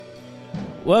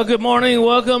Well, good morning.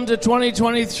 Welcome to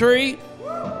 2023.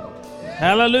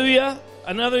 Hallelujah.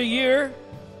 Another year.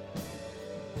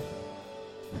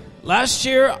 Last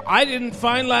year, I didn't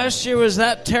find last year was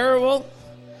that terrible.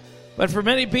 But for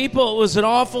many people, it was an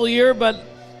awful year, but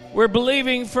we're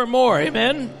believing for more.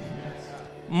 Amen?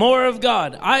 More of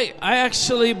God. I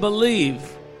actually believe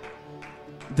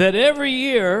that every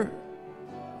year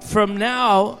from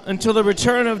now until the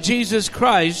return of Jesus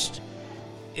Christ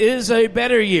is a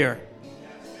better year.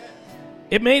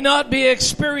 It may not be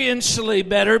experientially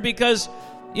better because,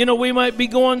 we might be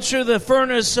going through the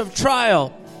furnace of trial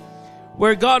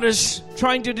where God is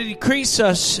trying to decrease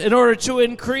us in order to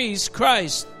increase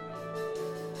Christ.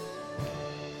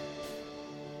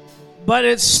 But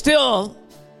it still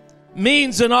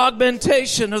means an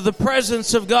augmentation of the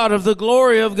presence of God, of the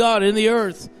glory of God in the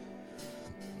earth.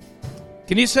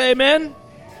 Can you say amen?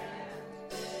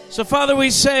 So, Father, we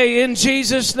say in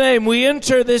Jesus' name, we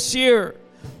enter this year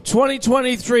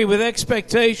 2023 with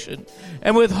expectation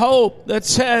and with hope that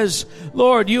says,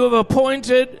 Lord, you have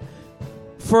appointed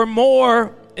for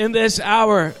more in this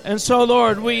hour. And so,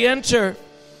 Lord, we enter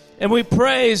and we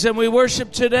praise and we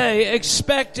worship today,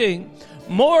 expecting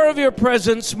more of your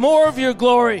presence, more of your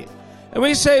glory. And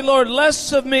we say, Lord,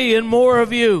 less of me and more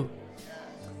of you.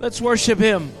 Let's worship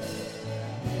him.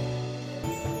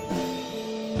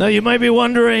 Now, you might be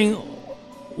wondering,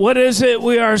 what is it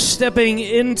we are stepping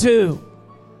into?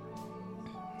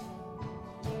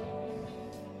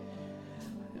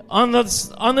 On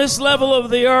this level of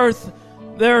the earth,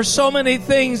 there are so many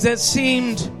things that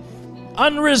seemed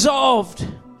unresolved.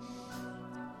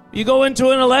 You go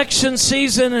into an election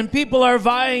season and people are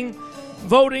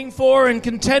voting for and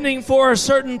contending for a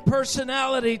certain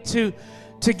personality to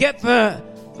get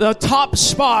the top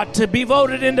spot, to be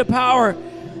voted into power.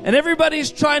 And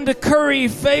everybody's trying to curry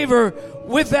favor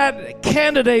with that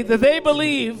candidate that they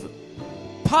believe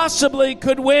possibly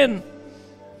could win.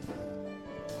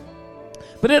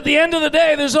 But at the end of the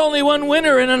day, there's only one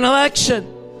winner in an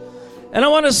election. And I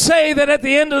want to say that at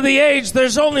the end of the age,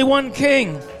 there's only one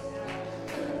king.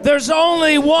 There's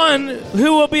only one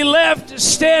who will be left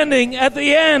standing at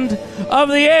the end of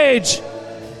the age.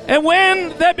 And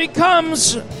when that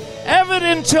becomes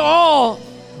evident to all,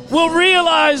 we'll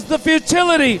realize the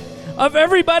futility of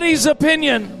everybody's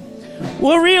opinion.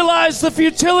 We'll realize the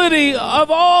futility of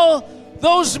all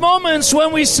those moments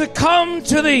when we succumb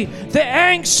to the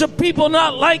angst of people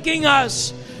not liking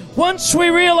us. Once we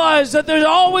realize that there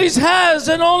always has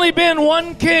and only been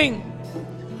one king,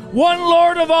 one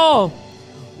Lord of all,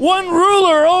 one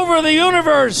ruler over the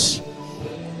universe,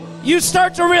 you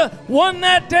start to realize when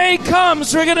that day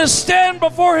comes, we're going to stand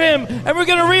before him and we're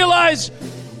going to realize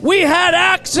we had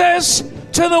access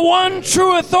to the one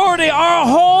true authority our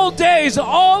whole days,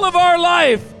 all of our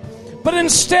life. But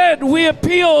instead, we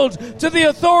appealed to the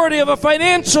authority of a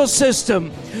financial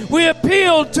system. We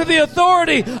appealed to the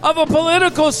authority of a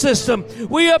political system.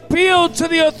 We appealed to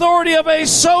the authority of a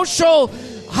social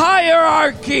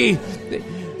hierarchy.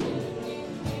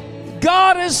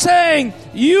 God is saying,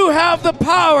 you have the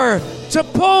power to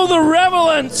pull the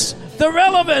relevance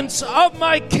of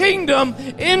my kingdom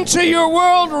into your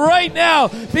world right now,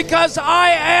 because I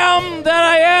am that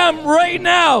I am right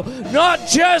now, not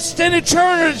just in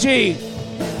eternity.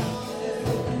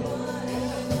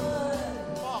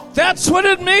 That's what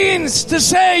it means to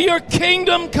say your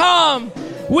kingdom come.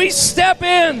 We step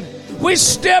in. We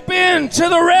step into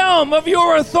the realm of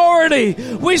your authority.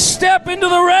 We step into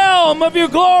the realm of your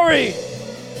glory.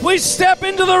 We step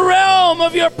into the realm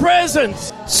of your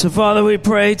presence. So, Father, we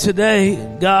pray today,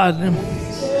 God,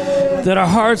 that our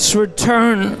hearts would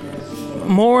turn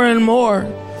more and more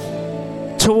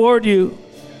toward you.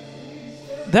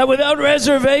 That without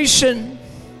reservation,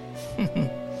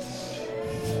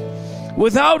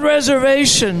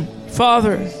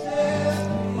 Father,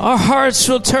 our hearts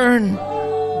will turn.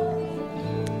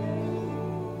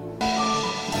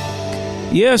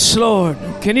 Yes, Lord.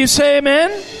 Can you say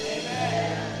amen?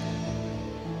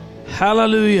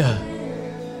 Hallelujah.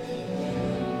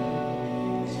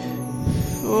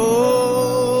 Oh.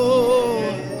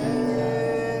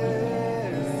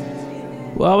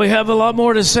 Well, we have a lot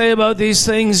more to say about these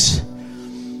things.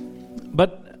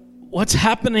 But what's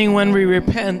happening when we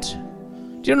repent?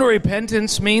 Do you know what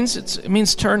repentance means? It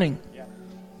means turning.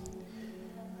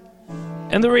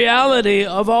 And the reality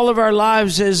of all of our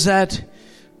lives is that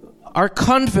our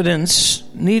confidence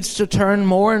needs to turn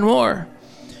more and more.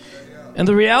 And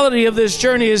the reality of this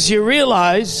journey is you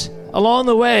realize along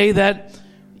the way that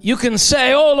you can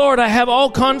say, oh Lord, I have all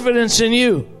confidence in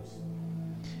you.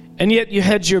 And yet you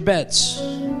hedge your bets.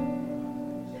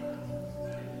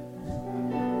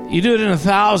 You do it in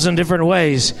 1,000 different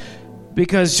ways.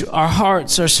 because our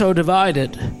hearts are so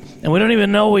divided, and we don't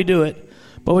even know we do it.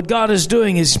 But what God is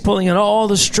doing is pulling in all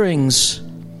the strings,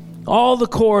 all the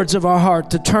chords of our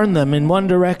heart to turn them in one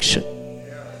direction.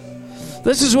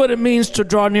 This is what it means to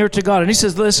draw near to God. And he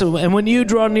says, listen, and when you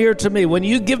draw near to me, when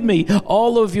you give me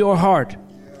all of your heart,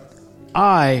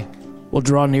 I will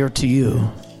draw near to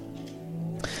you.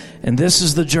 And this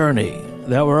is the journey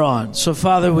that we're on. So,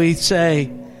 Father, we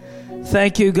say,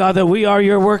 thank you, God, that we are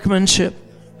your workmanship,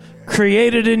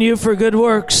 created in you for good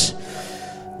works.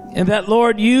 And that,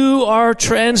 Lord, you are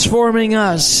transforming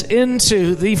us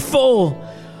into the full,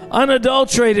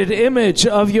 unadulterated image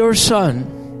of your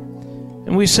Son.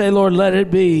 And we say, Lord, let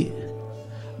it be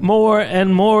more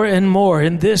and more and more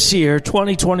in this year,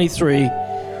 2023,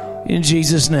 in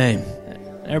Jesus' name.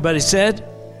 Everybody said?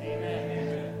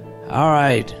 Amen. All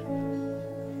right.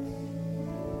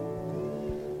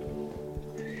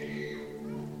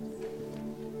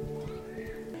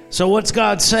 So what's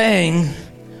God saying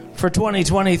for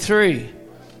 2023?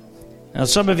 Now,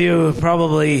 some of you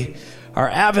probably are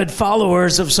avid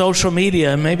followers of social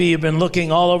media, and maybe you've been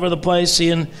looking all over the place,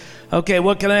 seeing, okay,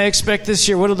 what can I expect this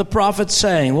year? What are the prophets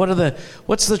saying?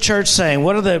 What's the church saying?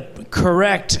 What are the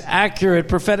correct, accurate,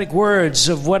 prophetic words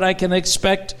of what I can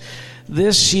expect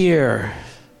this year?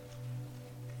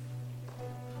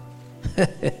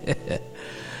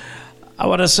 I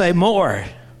want to say more.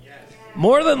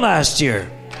 More than last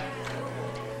year.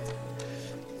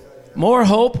 More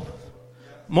hope,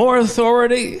 more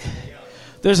authority.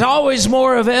 There's always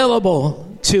more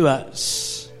available to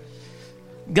us.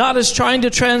 God is trying to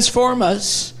transform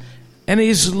us, and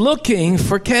he's looking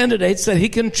for candidates that he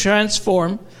can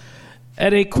transform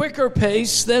at a quicker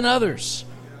pace than others.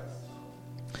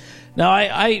 Now,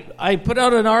 I put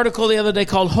out an article the other day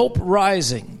called Hope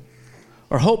Rising,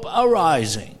 or Hope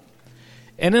Arising.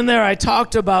 And in there I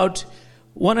talked about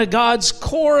one of God's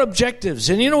core objectives.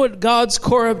 And you know what God's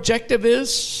core objective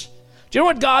is? Do you know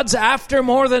what God's after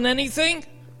more than anything?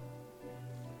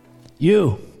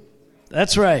 You.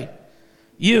 That's right.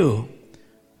 You.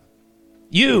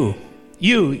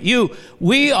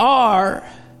 We are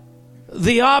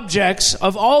the objects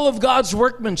of all of God's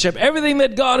workmanship. Everything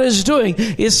that God is doing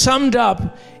is summed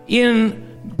up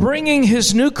in bringing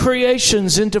his new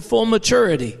creations into full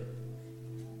maturity.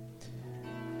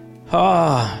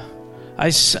 I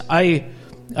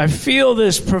feel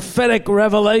this prophetic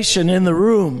revelation in the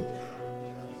room.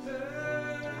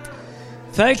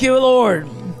 Thank you, Lord.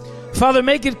 Father,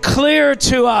 make it clear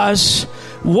to us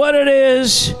what it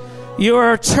is you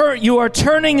are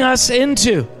turning us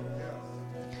into.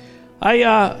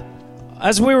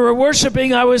 As we were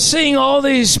worshiping, I was seeing all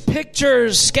these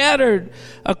pictures scattered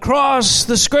across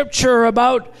the scripture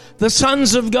about the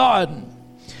sons of God.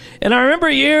 And I remember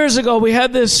years ago, we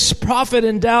had this prophet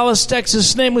in Dallas, Texas.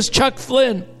 His name was Chuck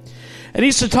Flynn. And he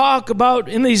used to talk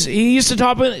in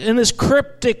this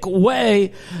cryptic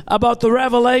way about the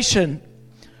revelation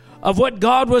of what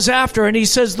God was after. And he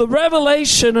says the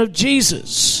revelation of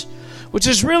Jesus, which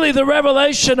is really the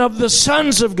revelation of the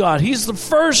sons of God. He's the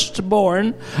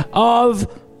firstborn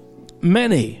of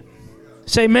many.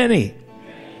 Say many.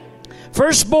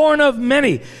 Firstborn of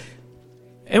many.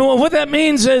 And what that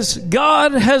means is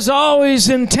God has always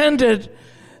intended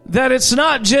that it's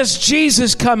not just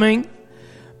Jesus coming,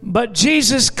 but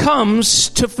Jesus comes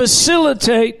to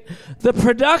facilitate the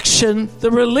production,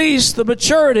 the release, the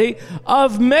maturity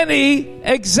of many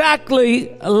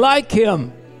exactly like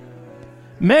him.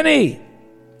 Many.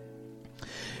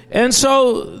 And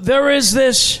so there is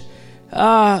this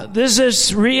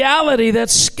reality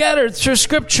that's scattered through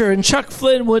Scripture. And Chuck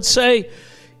Flynn would say,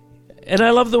 and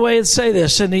I love the way he'd say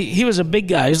this, and he was a big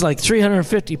guy. He's like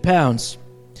 350 pounds.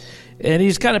 And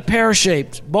he's kind of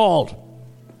pear-shaped, bald.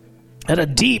 Had a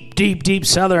deep, deep, deep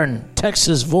southern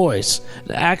Texas voice,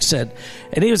 accent.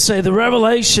 And he would say, the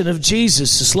revelation of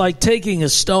Jesus is like taking a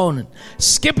stone and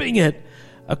skipping it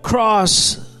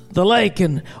across the lake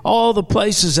and all the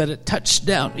places that it touched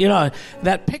down. You know,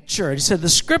 that picture. He said the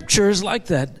scripture is like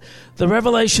that. The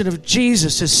revelation of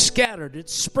Jesus is scattered.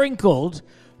 It's sprinkled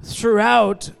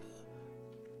throughout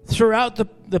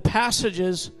the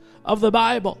passages of the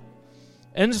Bible.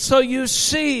 And so you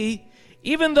see,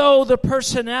 even though the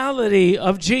personality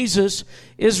of Jesus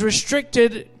is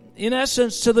restricted, in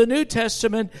essence, to the New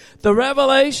Testament, the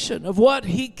revelation of what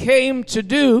he came to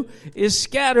do is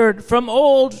scattered from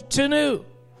old to new.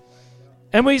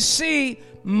 And we see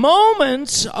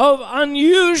moments of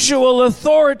unusual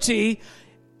authority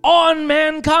on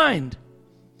mankind.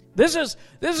 This is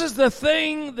the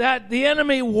thing that the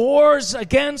enemy wars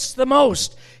against the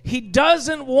most. He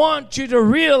doesn't want you to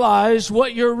realize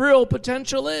what your real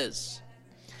potential is.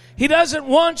 He doesn't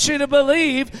want you to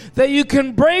believe that you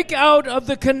can break out of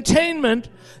the containment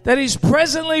that He's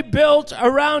presently built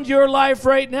around your life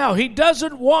right now. He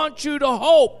doesn't want you to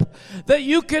hope that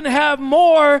you can have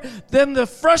more than the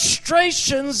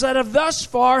frustrations that have thus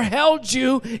far held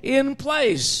you in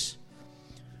place.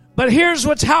 But here's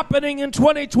what's happening in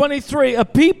 2023. A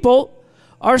people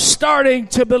are starting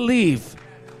to believe.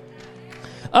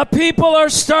 A people are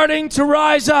starting to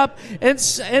rise up, and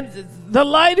the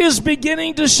light is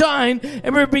beginning to shine,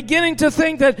 and we're beginning to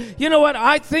think that, you know what,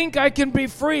 I think I can be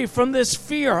free from this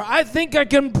fear. I think I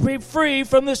can be free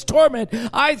from this torment.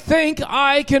 I think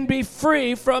I can be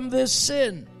free from this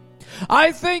sin.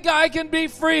 I think I can be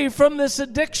free from this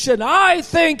addiction. I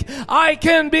think I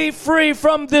can be free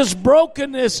from this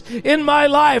brokenness in my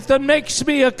life that makes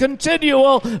me a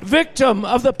continual victim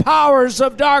of the powers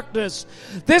of darkness.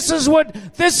 This is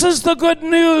the good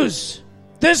news.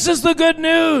 This is the good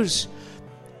news.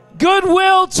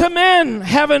 Goodwill to men,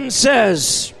 heaven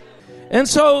says. And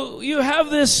so you have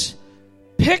this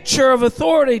picture of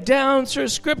authority down through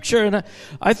Scripture. And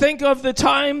I think of the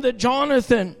time that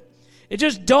Jonathan, it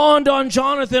just dawned on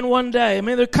Jonathan one day. I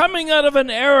mean, they're coming out of an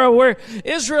era where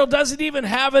Israel doesn't even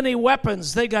have any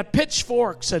weapons. They got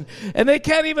pitchforks, and they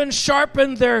can't even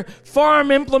sharpen their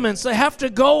farm implements. They have to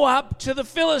go up to the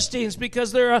Philistines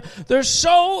because they're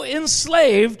so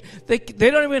enslaved, they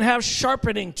don't even have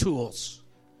sharpening tools.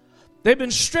 They've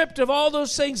been stripped of all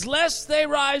those things, lest they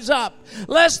rise up,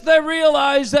 lest they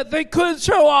realize that they could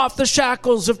throw off the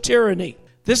shackles of tyranny.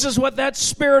 This is what that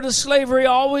spirit of slavery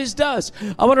always does.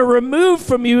 I want to remove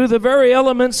from you the very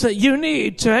elements that you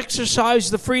need to exercise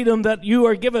the freedom that you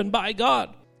are given by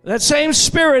God. That same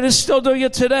spirit is still doing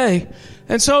it today.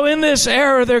 And so in this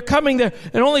era, they're coming there,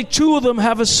 and only two of them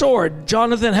have a sword.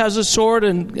 Jonathan has a sword,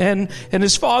 and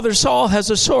his father Saul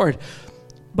has a sword.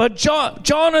 But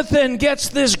Jonathan gets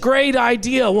this great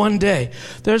idea one day.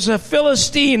 There's a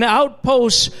Philistine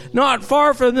outpost not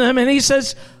far from them, and he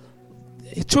says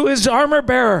to his armor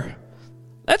bearer,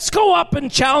 let's go up and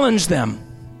challenge them.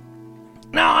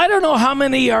 Now, I don't know how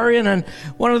many are in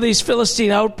one of these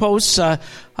Philistine outposts.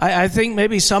 I think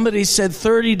maybe somebody said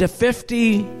 30 to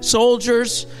 50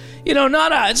 soldiers. You know,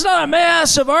 it's not a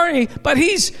massive army, but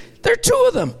there are two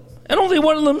of them, and only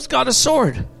one of them's got a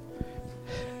sword.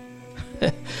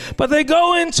 But they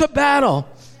go into battle,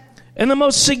 and the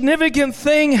most significant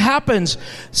thing happens.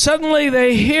 Suddenly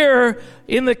they hear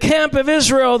in the camp of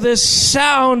Israel this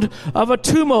sound of a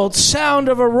tumult, sound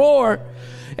of a roar.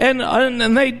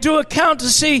 And they do a count to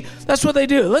see. That's what they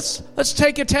do. Let's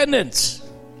take attendance.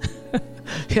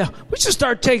 Yeah, we should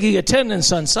start taking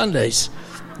attendance on Sundays.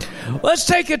 Let's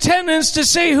take attendance to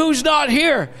see who's not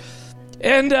here.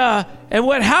 And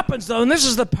what happens, though, and this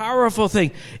is the powerful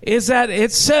thing, is that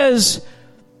it says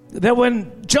that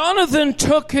when Jonathan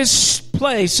took his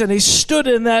place and he stood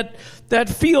in that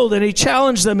field and he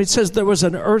challenged them, it says there was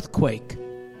an earthquake.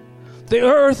 The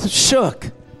earth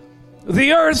shook.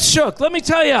 The earth shook. Let me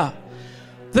tell you,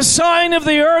 the sign of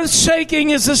the earth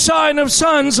shaking is the sign of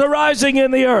sons arising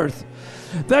in the earth.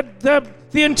 That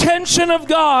the intention of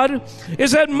God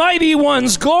is that mighty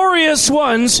ones, glorious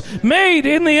ones, made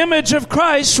in the image of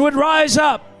Christ would rise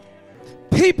up.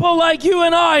 People like you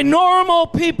and I, normal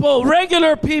people,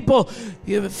 regular people,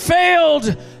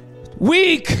 failed,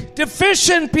 weak,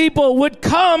 deficient people would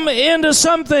come into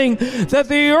something that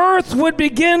the earth would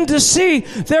begin to see.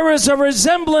 There is a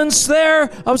resemblance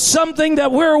there of something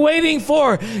that we're waiting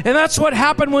for. And that's what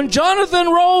happened when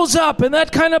Jonathan rose up in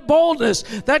that kind of boldness,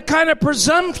 that kind of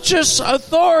presumptuous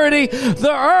authority.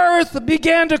 The earth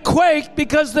began to quake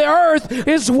because the earth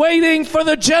is waiting for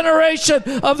the generation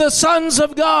of the sons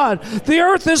of God. The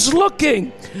earth is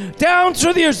looking down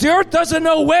through the years. The earth doesn't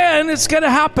know when it's going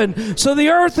to happen. So the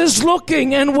earth is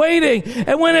looking and waiting.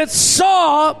 And when it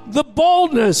saw the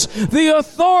boldness, the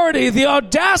authority, the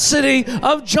audacity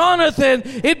of Jonathan,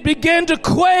 it began to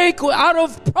quake out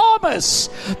of promise.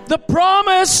 The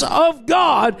promise of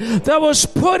God that was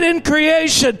put in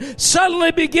creation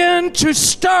suddenly began to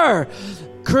stir.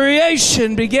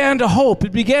 Creation began to hope.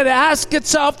 It began to ask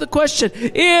itself the question,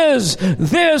 is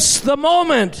this the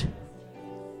moment?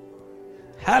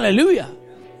 Hallelujah.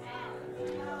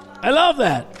 I love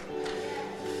that.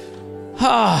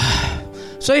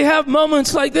 So you have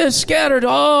moments like this scattered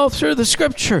all through the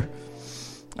Scripture.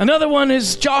 Another one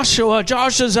is Joshua.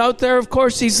 Joshua's out there. Of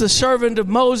course, he's the servant of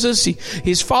Moses.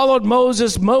 He's followed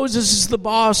Moses. Moses is the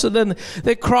boss. And then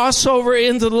they cross over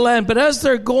into the land. But as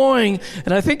they're going,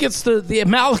 and I think it's the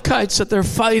Amalekites that they're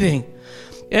fighting,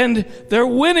 and they're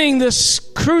winning this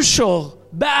crucial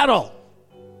battle.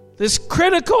 this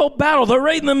critical battle. They're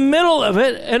right in the middle of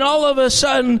it, and all of a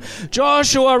sudden,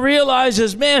 Joshua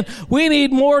realizes, man, we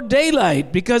need more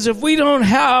daylight, because if we don't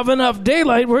have enough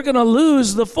daylight, we're going to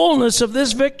lose the fullness of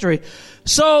this victory.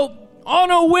 So,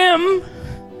 on a whim,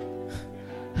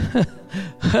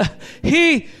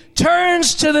 he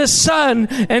turns to the sun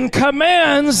and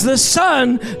commands the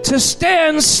sun to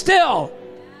stand still.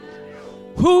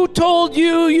 Who told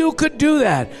you you could do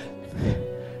that?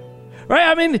 Right?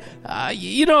 I mean,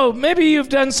 maybe you've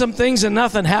done some things and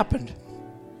nothing happened.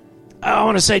 I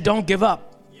want to say, don't give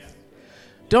up.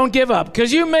 Don't give up,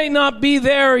 because you may not be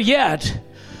there yet,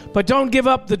 but don't give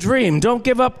up the dream. Don't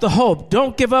give up the hope.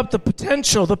 Don't give up the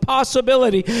potential, the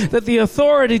possibility that the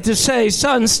authority to say,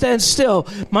 sun, stand still,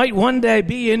 might one day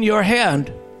be in your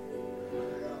hand.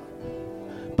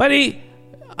 But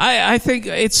I think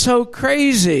it's so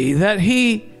crazy that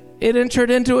it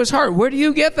entered into his heart. Where do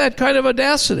you get that kind of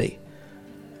audacity?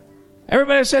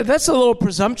 Everybody said, that's a little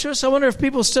presumptuous. I wonder if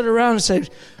people stood around and said,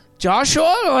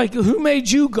 Joshua, like, who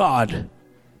made you God?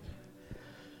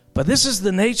 But this is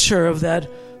the nature of that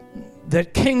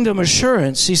kingdom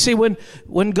assurance. You see,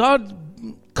 when God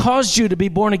caused you to be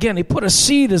born again, he put a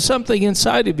seed of something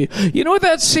inside of you. You know what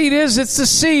that seed is? It's the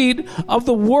seed of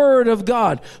the Word of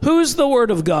God. Who's the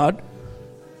Word of God?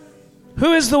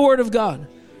 Who is the Word of God?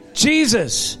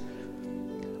 Jesus.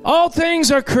 All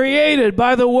things are created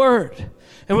by the Word.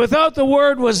 And without the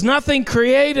Word was nothing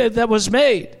created that was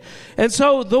made. And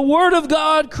so the Word of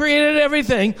God created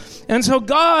everything. And so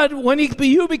God, when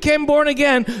you became born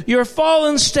again, your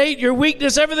fallen state, your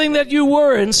weakness, everything that you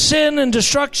were in sin and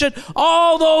destruction,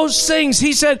 all those things,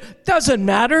 he said, doesn't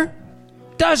matter.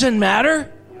 Doesn't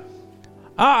matter.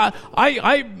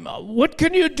 What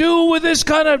can you do with this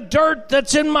kind of dirt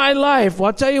that's in my life? Well,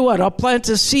 I'll tell you what, I'll plant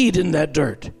a seed in that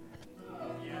dirt.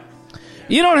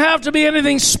 You don't have to be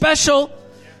anything special.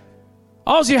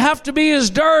 All you have to be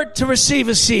is dirt to receive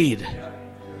a seed.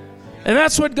 And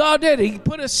that's what God did. He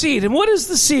put a seed. And what is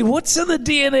the seed? What's in the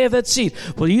DNA of that seed?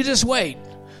 Well, you just wait.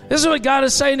 This is what God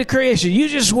is saying to creation. You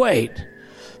just wait.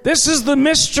 This is the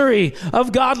mystery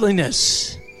of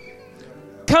godliness.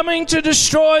 Coming to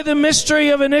destroy the mystery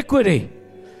of iniquity.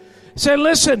 Say,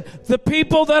 listen, the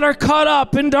people that are caught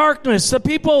up in darkness, the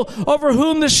people over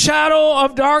whom the shadow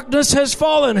of darkness has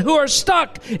fallen, who are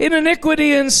stuck in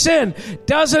iniquity and sin,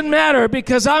 doesn't matter,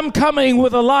 because I'm coming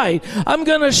with a light. I'm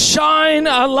going to shine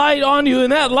a light on you,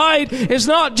 and that light is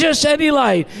not just any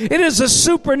light. It is a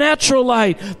supernatural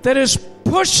light that is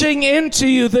pushing into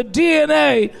you the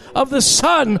DNA of the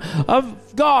Son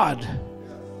of God.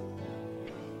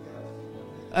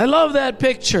 I love that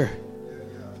picture.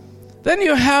 Then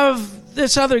you have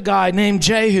this other guy named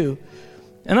Jehu.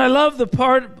 And I love the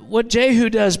part what Jehu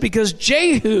does, because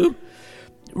Jehu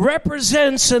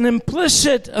represents an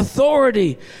implicit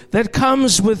authority that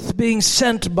comes with being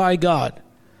sent by God.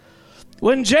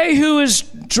 When Jehu is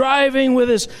driving with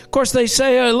his, of course they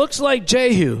say, it looks like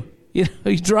Jehu. You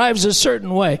know, he drives a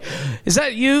certain way. Is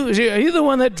that you? Are you the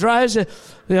one that drives it?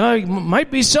 It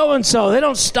might be so-and-so. They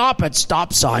don't stop at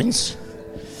stop signs.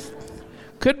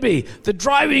 Could be. The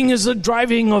driving is the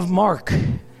driving of Mark,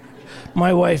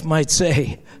 my wife might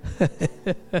say.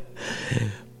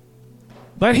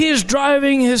 But he is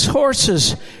driving his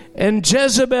horses, and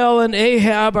Jezebel and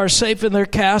Ahab are safe in their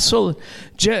castle,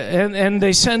 and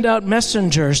they send out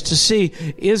messengers to see,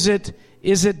 is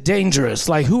it dangerous?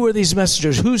 Like, who are these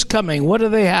messengers? Who's coming? What do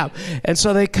they have? And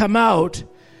so they come out,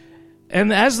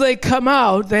 and as they come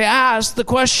out, they ask the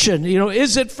question,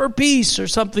 is it for peace or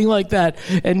something like that?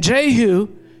 And Jehu,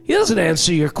 he doesn't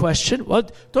answer your question. Well,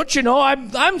 don't you know,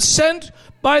 I'm sent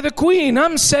by the queen.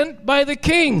 I'm sent by the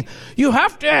king. You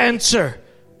have to answer.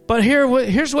 But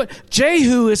here's what,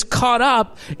 Jehu is caught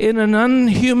up in an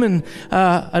unhuman,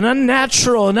 an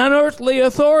unnatural, an unearthly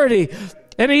authority.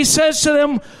 And he says to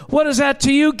them, what is that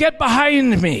to you? Get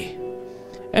behind me.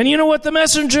 And you know what the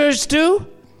messengers do?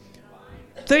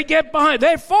 They get behind.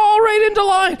 They fall right into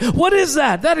line. What is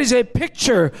that? That is a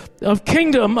picture of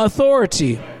kingdom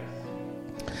authority.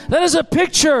 That is a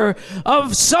picture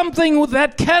of something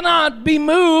that cannot be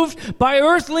moved by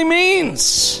earthly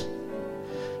means.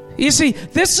 You see,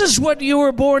 this is what you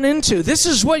were born into. This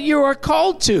is what you are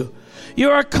called to. You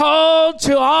are called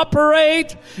to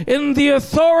operate in the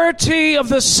authority of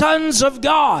the sons of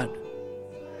God.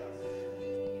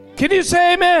 Can you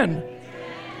say amen?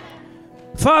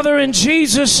 Father, in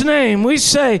Jesus' name, we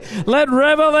say, let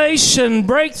revelation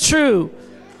break through.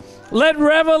 Let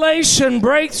revelation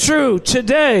break through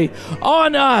today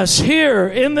on us here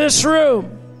in this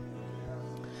room.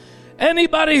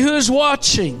 Anybody who's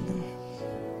watching.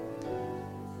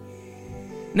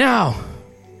 Now,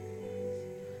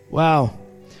 wow.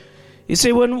 You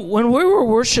see, when we were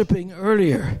worshiping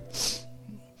earlier,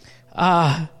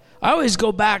 I always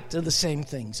go back to the same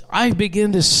things. I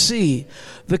begin to see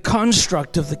the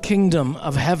construct of the kingdom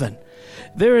of heaven.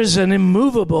 There is an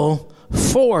immovable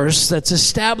force that's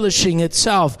establishing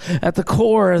itself at the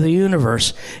core of the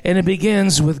universe, and it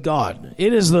begins with God.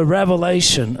 It is the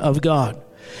revelation of God.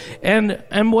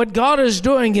 And what God is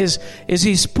doing is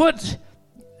He's put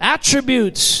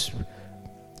attributes,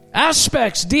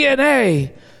 aspects,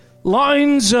 DNA,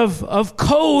 lines of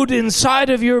code inside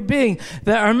of your being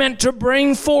that are meant to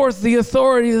bring forth the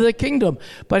authority of the kingdom.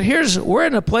 But we're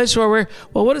in a place where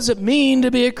what does it mean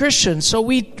to be a Christian? So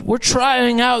we're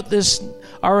trying out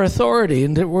our authority,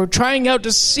 and we're trying out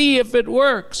to see if it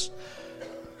works.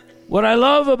 What I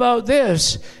love about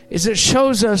this is it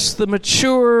shows us the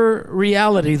mature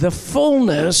reality, the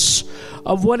fullness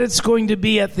of what it's going to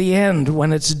be at the end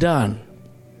when it's done.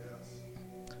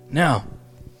 Now,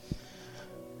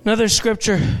 another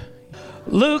scripture,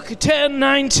 Luke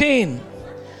 10:19.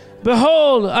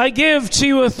 Behold, I give to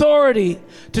you authority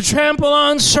to trample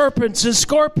on serpents and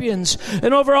scorpions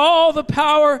and over all the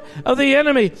power of the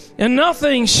enemy, and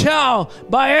nothing shall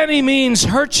by any means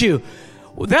hurt you.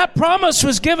 That promise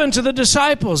was given to the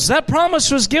disciples. That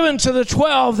promise was given to the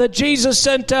 12 that Jesus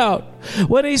sent out.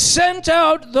 When He sent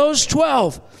out those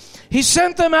 12, He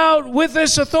sent them out with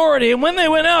this authority. And when they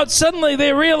went out, suddenly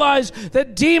they realized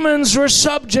that demons were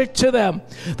subject to them,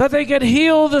 that they could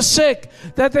heal the sick,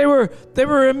 that they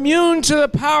were immune to the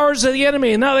powers of the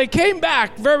enemy. And now they came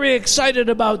back very excited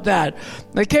about that.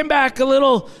 They came back a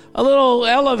little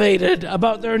elevated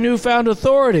about their newfound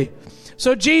authority.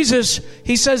 So Jesus,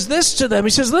 He says this to them. He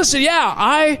says, listen,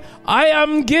 I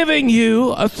am giving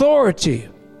you authority.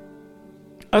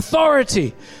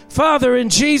 Authority. Father, in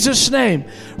Jesus' name,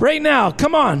 right now,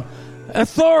 come on,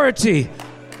 authority.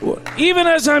 Even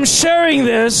as I'm sharing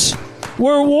this,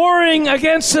 we're warring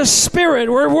against the spirit.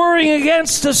 We're warring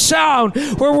against the sound.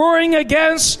 We're warring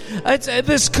against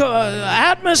this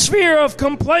atmosphere of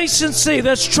complacency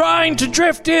that's trying to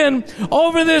drift in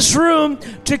over this room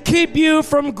to keep you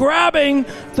from grabbing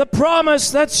the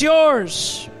promise that's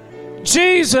yours.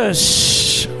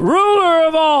 Jesus, ruler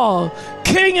of all,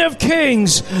 King of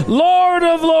kings, Lord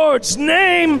of lords,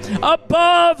 name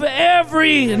above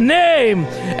every name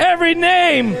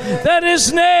that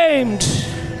is named.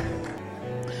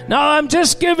 Now I'm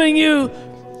just giving you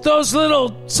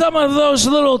some of those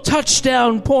little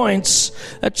touchdown points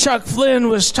that Chuck Flynn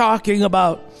was talking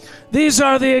about. These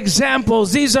are the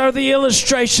examples. These are the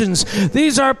illustrations.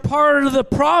 These are part of the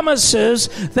promises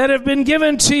that have been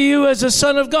given to you as a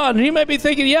son of God. And you may be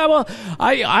thinking,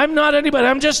 I'm not anybody.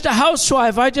 I'm just a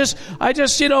housewife. I just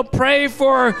pray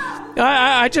for...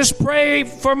 I just pray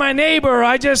for my neighbor.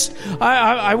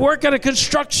 I work at a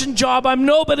construction job. I'm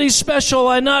nobody special.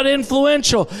 I'm not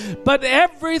influential. But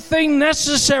everything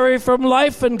necessary from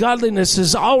life and godliness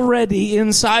is already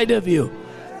inside of you.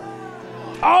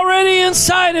 Already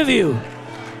inside of you.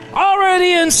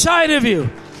 Already inside of you.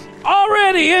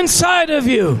 Already inside of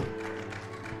you.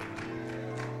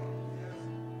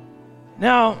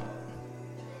 Now,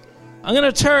 I'm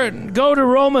going to go to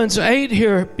Romans 8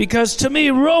 here, because to me,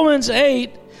 Romans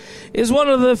 8 is one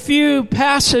of the few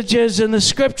passages in the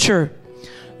Scripture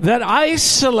that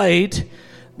isolate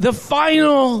the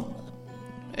final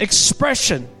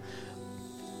expression.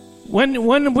 When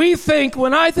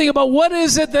I think about what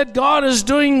is it that God is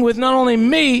doing with not only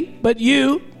me, but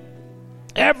you,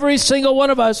 every single one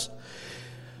of us,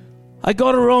 I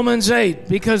go to Romans 8,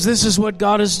 because this is what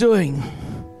God is doing.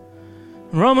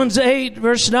 Romans 8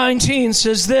 verse 19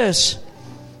 says this: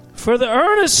 For the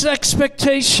earnest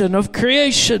expectation of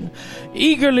creation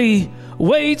eagerly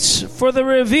waits for the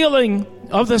revealing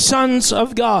of the sons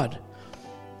of God.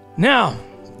 Now,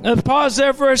 let's pause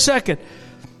there for a second.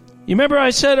 You remember I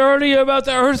said earlier about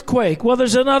the earthquake? Well,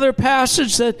 there's another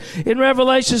passage that in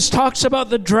Revelations talks about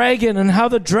the dragon and how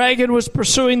the dragon was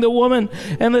pursuing the woman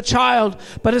and the child.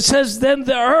 But it says, then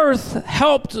the earth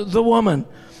helped the woman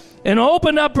and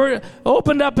opened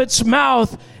up its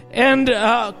mouth and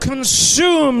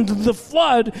consumed the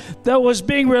flood that was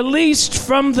being released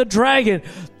from the dragon.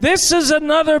 This is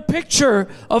another picture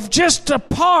of just a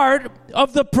part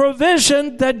of the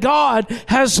provision that God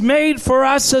has made for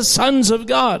us as sons of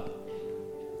God.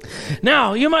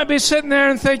 Now, you might be sitting there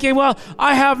and thinking, well,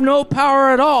 I have no power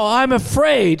at all. I'm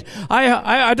afraid.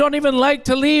 I don't even like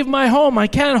to leave my home. I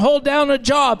can't hold down a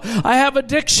job. I have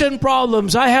addiction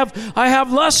problems. I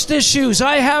have lust issues.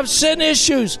 I have sin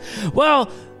issues. Well,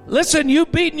 listen, you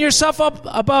beating yourself up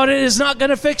about it is not going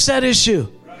to fix that issue.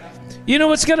 You know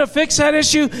what's going to fix that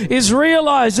issue is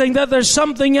realizing that there's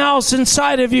something else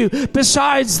inside of you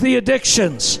besides the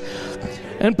addictions.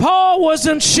 And Paul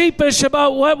wasn't sheepish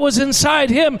about what was inside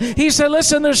him. He said,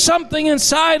 listen, there's something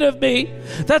inside of me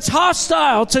that's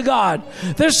hostile to God.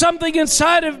 There's something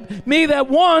inside of me that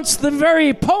wants the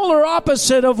very polar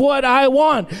opposite of what I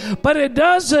want. But it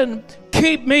doesn't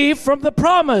keep me from the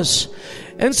promise.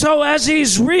 And so as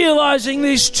he's realizing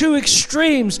these two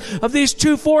extremes of these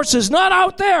two forces, not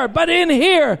out there, but in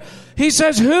here, he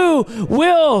says, who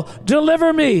will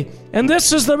deliver me? And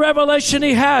this is the revelation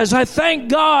he has. I thank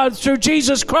God through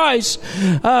Jesus Christ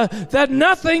that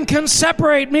nothing can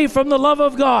separate me from the love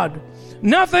of God.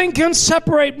 Nothing can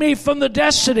separate me from the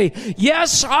destiny.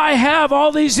 Yes, I have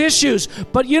all these issues,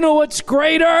 but you know what's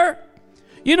greater?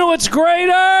 You know what's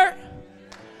greater?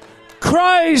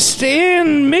 Christ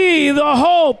in me, the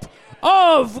hope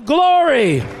of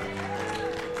glory.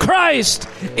 Christ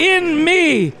in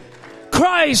me.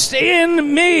 Christ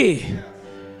in me.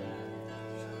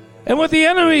 And what the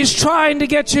enemy is trying to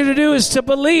get you to do is to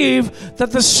believe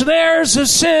that the snares of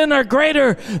sin are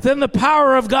greater than the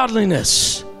power of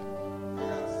godliness.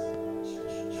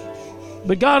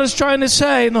 But God is trying to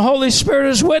say, and the Holy Spirit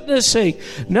is witnessing,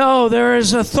 no, there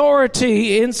is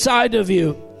authority inside of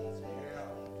you.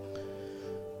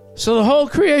 So the whole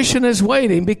creation is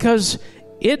waiting because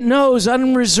it knows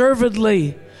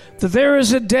unreservedly that there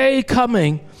is a day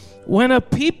coming when a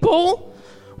people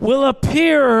will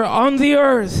appear on the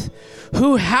earth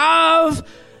who have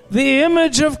the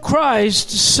image of Christ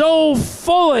so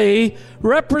fully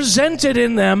represented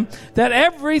in them that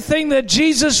everything that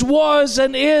Jesus was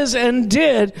and is and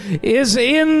did is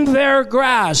in their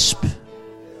grasp.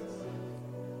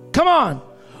 Come on.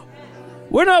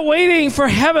 We're not waiting for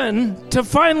heaven to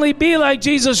finally be like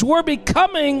Jesus. We're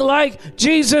becoming like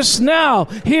Jesus now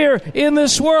here in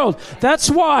this world. That's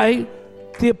why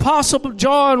the Apostle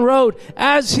John wrote,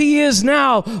 as he is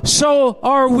now, so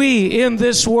are we in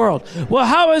this world. Well,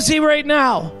 how is he right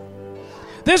now?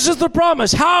 This is the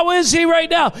promise. How is he right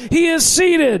now? He is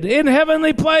seated in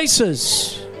heavenly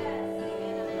places.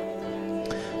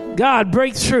 God,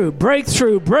 breakthrough,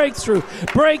 breakthrough, breakthrough,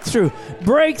 breakthrough,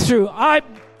 breakthrough. I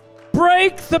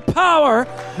break the power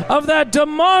of that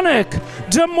demonic,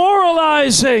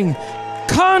 demoralizing,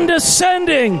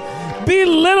 condescending,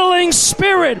 belittling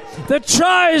spirit that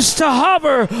tries to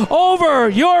hover over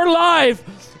your life.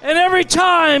 And every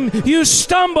time you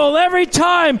stumble, every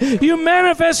time you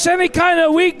manifest any kind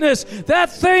of weakness,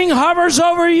 that thing hovers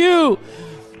over you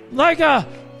like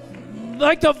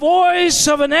the voice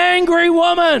of an angry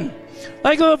woman,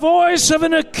 like the voice of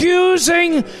an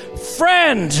accusing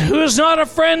friend who is not a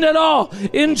friend at all.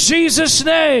 In Jesus'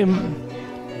 name.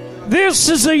 This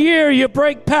is the year you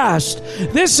break past.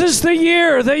 This is the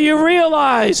year that you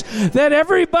realize that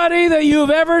everybody that you've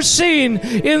ever seen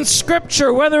in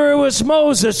Scripture, whether it was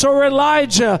Moses or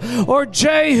Elijah or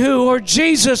Jehu or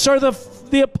Jesus or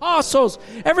the apostles,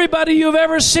 everybody you've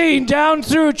ever seen down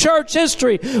through church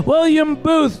history, William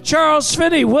Booth, Charles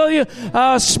Finney,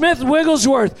 Smith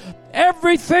Wigglesworth,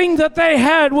 everything that they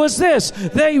had was this.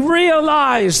 They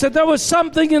realized that there was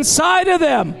something inside of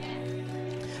them.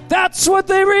 That's what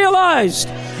they realized.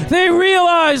 They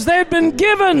realized they'd been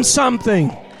given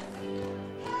something.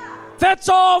 That's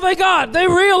all they got. They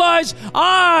realized,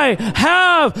 I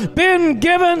have been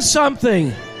given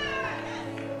something.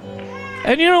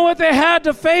 And you know what they had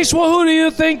to face? Well, who do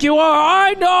you think you are?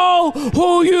 I know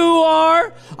who you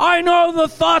are. I know the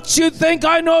thoughts you think.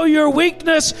 I know your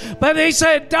weakness. But they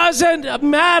said, it doesn't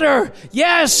matter.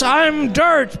 Yes, I'm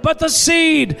dirt. But the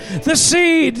seed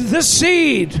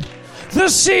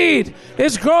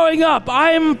is growing up.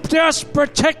 I'm just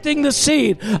protecting the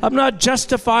seed. I'm not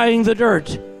justifying the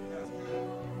dirt.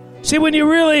 See, when you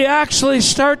really actually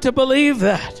start to believe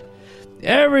that,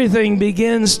 everything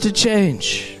begins to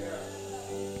change.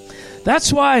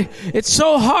 That's why it's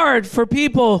so hard for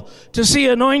people to see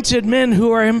anointed men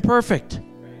who are imperfect.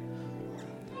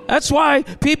 That's why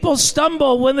people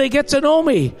stumble when they get to know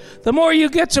me. The more you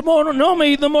get to know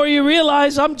me, the more you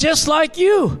realize I'm just like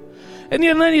you. And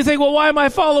then you think, well, why am I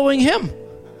following him?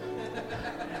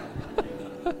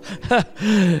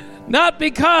 Not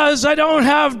because I don't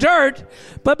have dirt,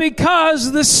 but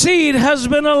because the seed has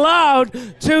been allowed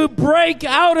to break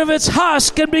out of its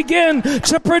husk and begin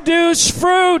to produce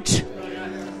fruit.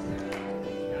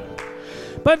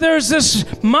 But there's this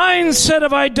mindset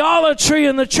of idolatry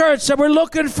in the church that we're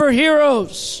looking for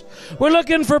heroes. We're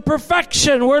looking for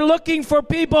perfection. We're looking for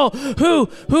people who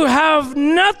have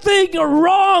nothing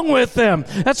wrong with them.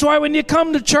 That's why when you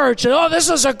come to church, and, oh, this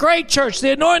is a great church,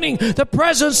 the anointing, the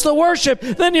presence, the worship,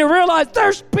 then you realize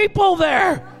there's people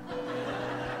there.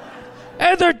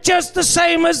 And they're just the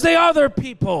same as the other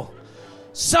people.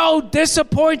 So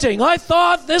disappointing. I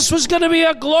thought this was going to be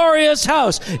a glorious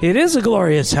house. It is a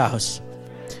glorious house.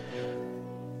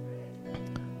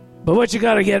 But what you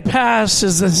got to get past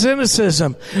is the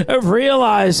cynicism of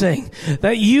realizing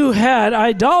that you had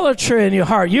idolatry in your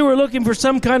heart. You were looking for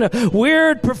some kind of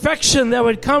weird perfection that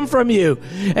would come from you.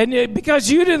 And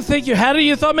because you didn't think you had it,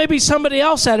 you thought maybe somebody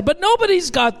else had it. But nobody's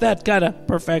got that kind of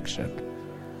perfection.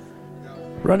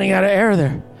 Running out of air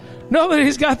there.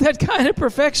 Nobody's got that kind of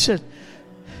perfection.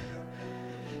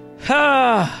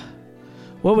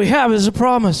 What we have is a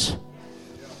promise.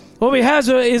 What we have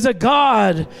is a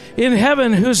God in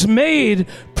heaven who's made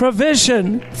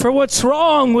provision for what's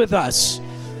wrong with us.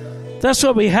 That's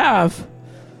what we have.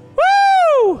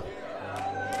 Woo!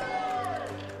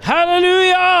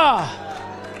 Hallelujah!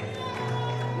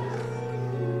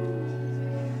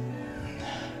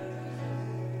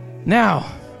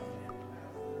 Now,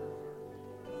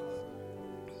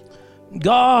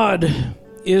 God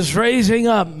is raising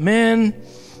up men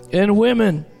and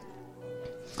women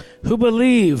who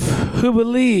believe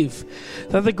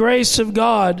that the grace of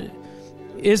God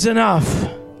is enough.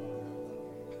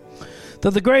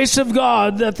 That the grace of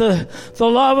God, that the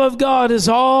love of God is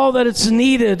all that it's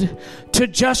needed to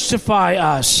justify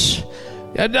us.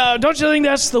 Don't you think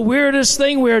that's the weirdest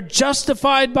thing? We're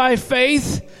justified by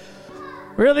faith?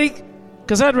 Really?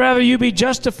 Because I'd rather you be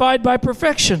justified by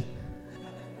perfection.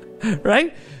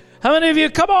 Right? How many of you,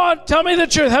 come on, tell me the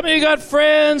truth. How many of you got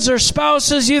friends or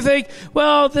spouses you think,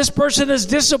 well, this person has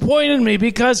disappointed me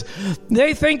because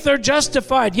they think they're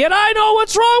justified, yet I know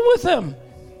what's wrong with them.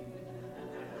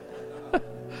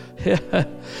 Yeah.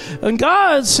 And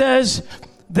God says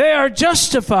they are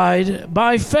justified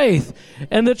by faith.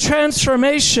 And the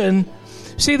transformation,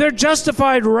 see, they're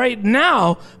justified right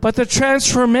now, but the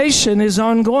transformation is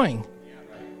ongoing.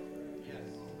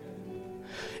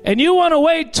 And you want to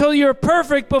wait till you're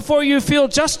perfect before you feel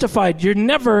justified. You're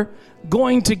never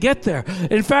going to get there.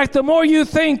 In fact, the more you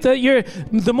think that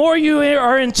the more you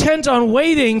are intent on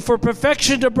waiting for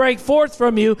perfection to break forth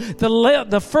from you,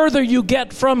 the further you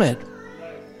get from it.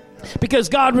 Because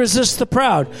God resists the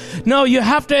proud. No, you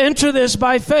have to enter this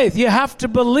by faith. You have to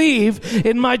believe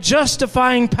in my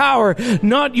justifying power,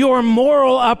 not your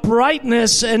moral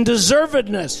uprightness and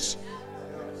deservedness.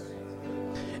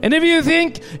 And if you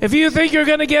think you're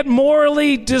going to get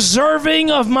morally deserving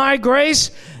of my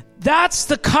grace, that's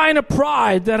the kind of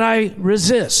pride that I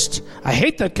resist. I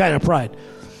hate that kind of pride.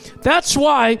 That's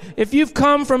why if you've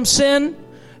come from sin,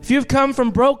 if you've come from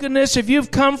brokenness, if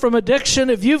you've come from addiction,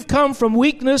 if you've come from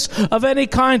weakness of any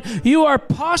kind, you are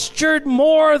postured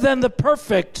more than the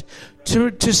perfect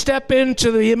to step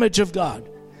into the image of God.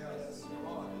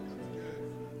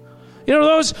 You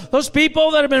know, those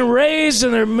people that have been raised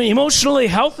and they're emotionally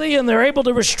healthy and they're able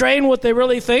to restrain what they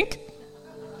really think.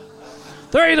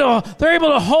 They're able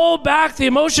to hold back the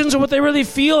emotions of what they really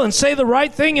feel and say the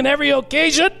right thing in every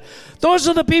occasion. Those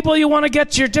are the people you want to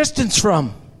get your distance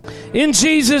from. In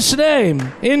Jesus' name.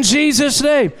 In Jesus'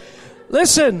 name.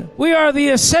 Listen, we are the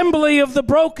assembly of the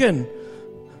broken.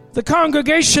 The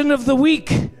congregation of the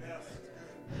weak.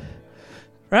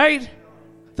 Right?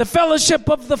 The fellowship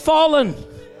of the fallen.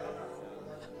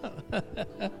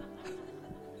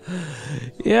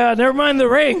 Yeah, never mind the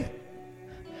ring.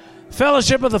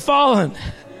 Fellowship of the fallen.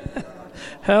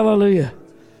 Hallelujah.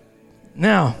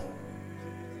 Now,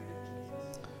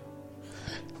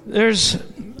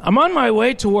 I'm on my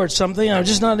way towards something. I'm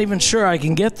just not even sure I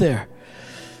can get there.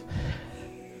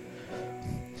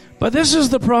 But this is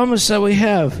the promise that we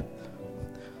have.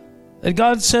 That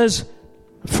God says,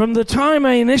 from the time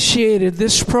I initiated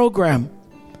this program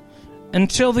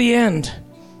until the end,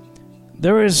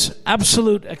 there is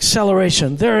absolute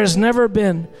acceleration. There has never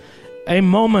been a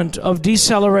moment of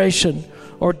deceleration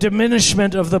or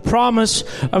diminishment of the promise,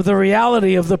 of the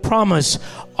reality of the promise,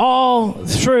 all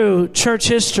through church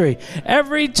history.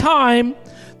 Every time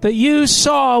that you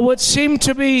saw what seemed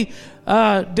to be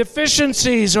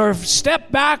deficiencies or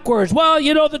step backwards, well,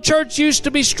 you know, the church used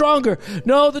to be stronger.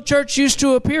 No, the church used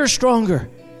to appear stronger.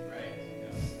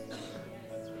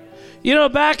 You know,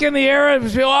 back in the era,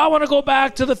 I want to go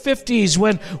back to the 50s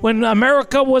when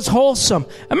America was wholesome.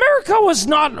 America was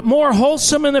not more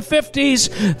wholesome in the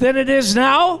 50s than it is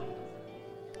now.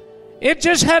 It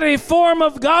just had a form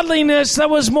of godliness that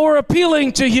was more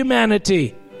appealing to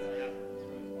humanity.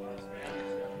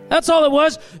 That's all it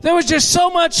was. There was just so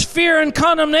much fear and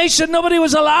condemnation. Nobody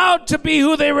was allowed to be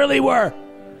who they really were.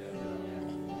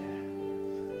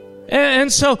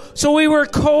 And so we were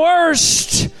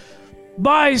coerced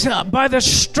by the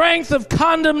strength of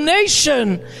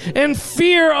condemnation and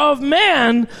fear of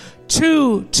man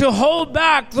to hold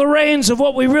back the reins of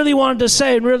what we really wanted to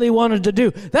say and really wanted to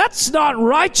do. That's not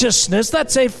righteousness.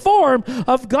 That's a form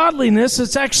of godliness.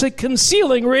 It's actually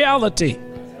concealing reality.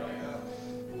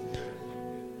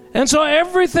 And so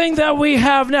everything that we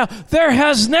have now, there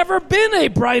has never been a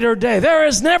brighter day. There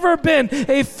has never been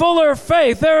a fuller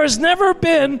faith. There has never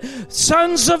been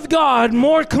sons of God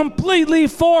more completely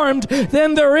formed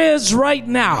than there is right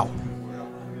now.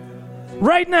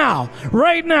 Right now.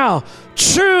 Right now.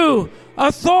 True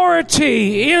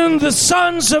authority in the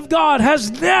sons of God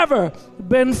has never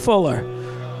been fuller.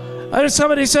 And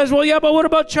somebody says, well, yeah, but what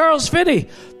about Charles Finney?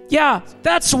 Yeah,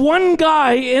 that's one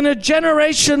guy in a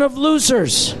generation of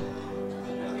losers.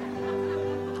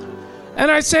 And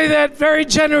I say that very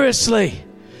generously,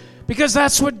 because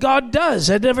that's what God does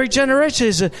at every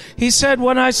generation. He said,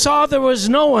 when I saw there was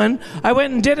no one, I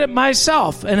went and did it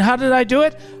myself. And how did I do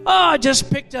it? I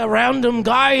just picked a random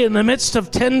guy in the midst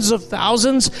of tens of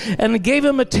thousands and gave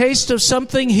him a taste of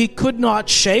something he could not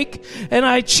shake. And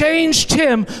I changed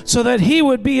him so that he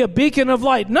would be a beacon of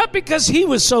light. Not because he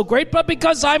was so great, but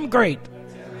because I'm great.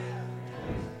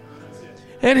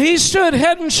 And he stood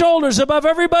head and shoulders above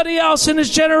everybody else in his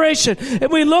generation.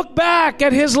 And we look back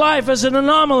at his life as an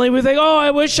anomaly. We think, oh, I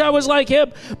wish I was like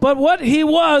him. But what he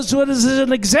was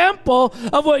an example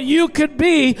of what you could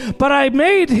be. But I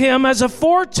made him as a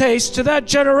foretaste to that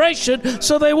generation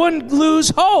so they wouldn't lose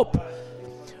hope.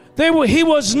 He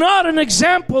was not an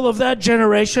example of that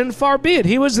generation, far be it.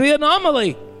 He was the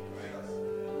anomaly.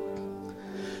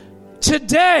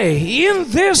 Today, in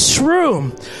this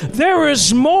room, there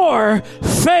is more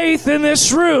faith in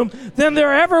this room than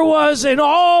there ever was in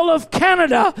all of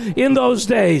Canada in those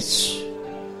days.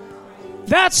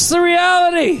 That's the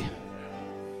reality.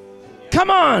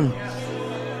 Come on.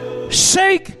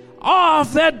 Shake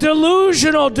off that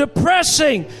delusional,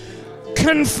 depressing,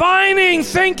 confining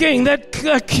thinking that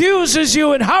accuses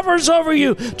you and hovers over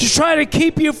you to try to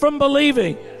keep you from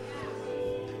believing.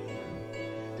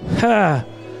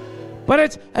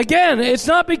 But it's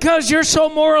not because you're so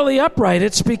morally upright.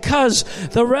 It's because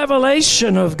the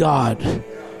revelation of God.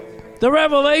 The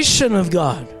revelation of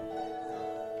God.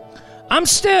 I'm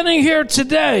standing here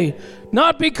today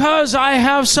not because I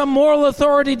have some moral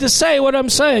authority to say what I'm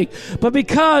saying, but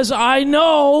because I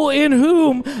know in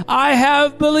whom I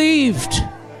have believed.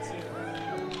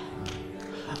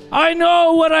 I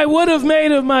know what I would have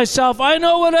made of myself. I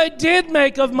know what I did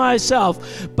make of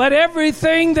myself. But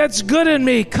everything that's good in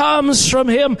me comes from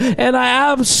Him, and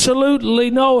I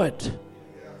absolutely know it.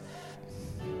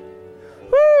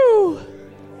 Woo!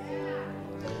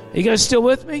 You guys still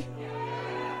with me?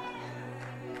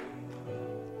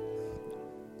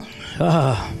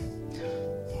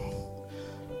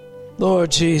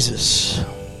 Lord Jesus.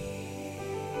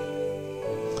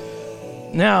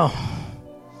 Now,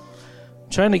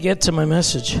 trying to get to my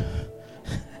message.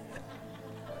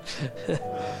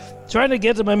 Trying to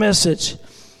get to my message.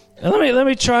 And let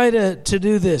me try to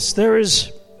do this.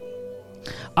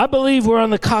 I believe we're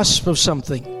on the cusp of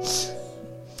something.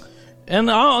 And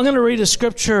I'm going to read a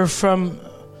scripture from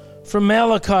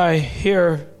Malachi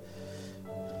here.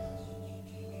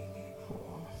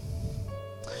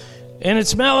 And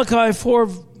it's Malachi 4,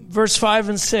 verse 5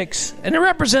 and 6. And it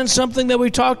represents something that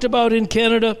we talked about in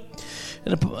Canada.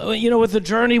 With the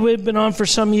journey we've been on for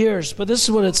some years. But this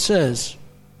is what it says.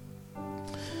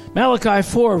 Malachi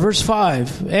 4, verse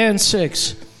 5 and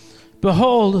 6.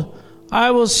 Behold,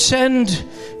 I will send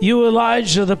you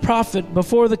Elijah the prophet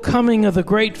before the coming of the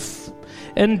great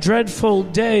and dreadful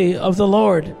day of the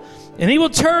Lord. And he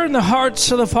will turn the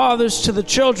hearts of the fathers to the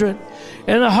children,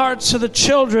 and the hearts of the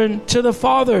children to the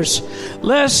fathers,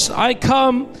 lest I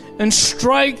come and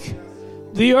strike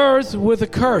the earth with a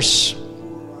curse.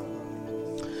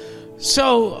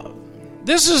 So,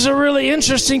 this is a really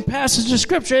interesting passage of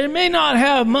Scripture. It may not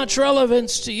have much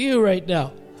relevance to you right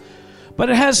now,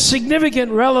 but it has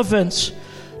significant relevance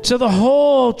to the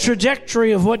whole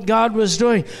trajectory of what God was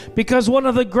doing. Because one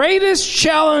of the greatest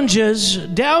challenges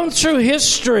down through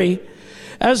history,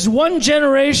 as one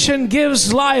generation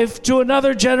gives life to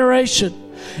another generation,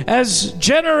 as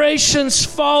generations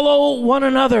follow one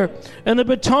another, and the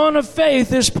baton of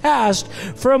faith is passed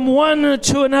from one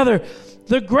to another,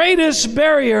 the greatest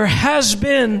barrier has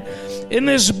been in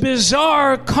this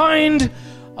bizarre kind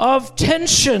of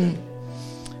tension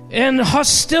and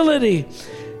hostility.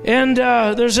 And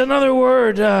there's another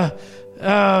word,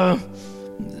 but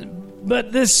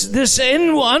this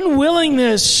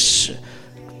unwillingness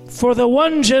for the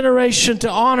one generation to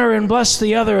honor and bless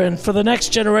the other, and for the next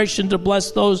generation to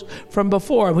bless those from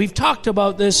before. We've talked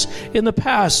about this in the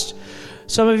past.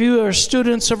 Some of you are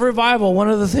students of revival. One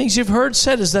of the things you've heard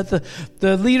said is that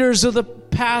the leaders of the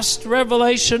past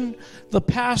revelation, the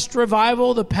past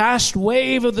revival, the past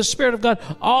wave of the Spirit of God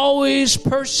always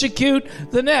persecute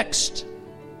the next.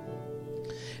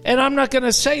 And I'm not going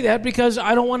to say that because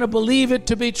I don't want to believe it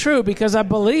to be true, because I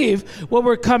believe what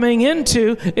we're coming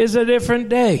into is a different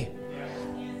day.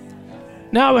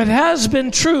 Now, it has been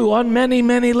true on many,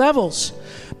 many levels.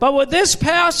 But what this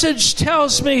passage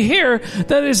tells me here,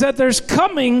 that is that there's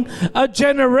coming a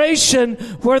generation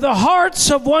where the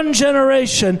hearts of one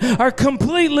generation are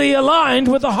completely aligned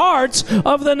with the hearts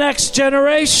of the next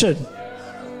generation.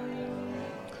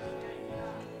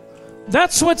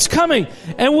 That's what's coming.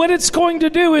 And what it's going to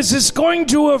do is it's going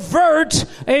to avert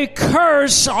a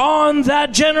curse on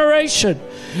that generation.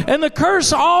 And the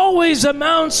curse always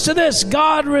amounts to this: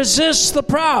 God resists the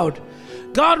proud.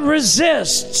 God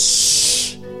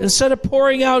resists instead of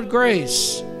pouring out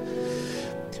grace.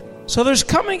 So there's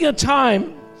coming a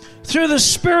time through the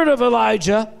spirit of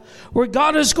Elijah where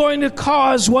God is going to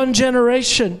cause one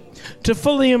generation to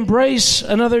fully embrace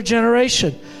another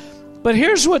generation. But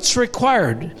here's what's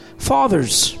required.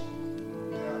 Fathers,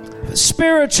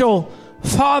 spiritual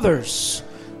fathers,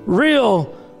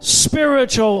 real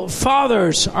spiritual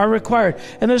fathers are required.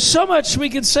 And there's so much we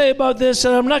can say about this,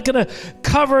 and I'm not going to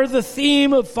cover the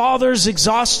theme of fathers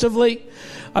exhaustively.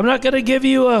 I'm not going to give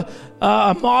you a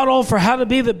model for how to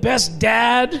be the best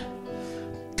dad,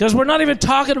 because we're not even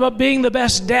talking about being the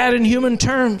best dad in human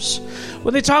terms.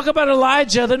 When they talk about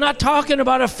Elijah, they're not talking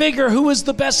about a figure who was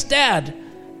the best dad.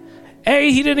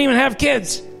 He didn't even have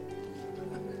kids.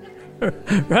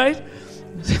 Right?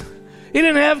 He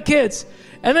didn't have kids.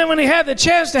 And then when he had the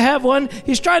chance to have one,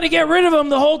 he's trying to get rid of them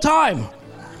the whole time.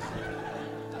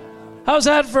 How's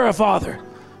that for a father?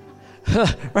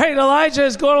 Right? Elijah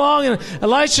is going along and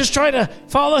Elisha's trying to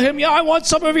follow him. Yeah, I want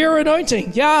some of your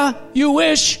anointing. Yeah, you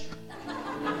wish.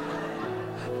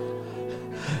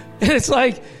 And it's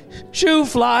like, shoo,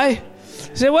 fly. He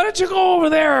said, why don't you go over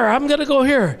there? I'm going to go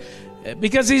here.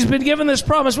 Because he's been given this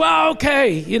promise. Well,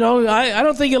 okay. I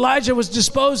don't think Elijah was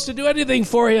disposed to do anything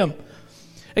for him.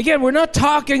 Again, we're not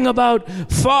talking about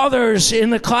fathers in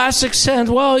the classic sense.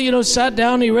 Well, sat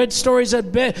down, he read stories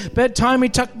at bedtime, he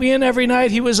tucked me in every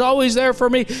night, he was always there for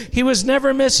me, he was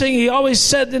never missing, he always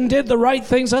said and did the right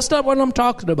things. That's not what I'm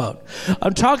talking about.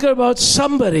 I'm talking about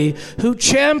somebody who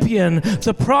championed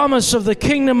the promise of the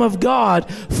kingdom of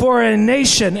God for a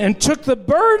nation and took the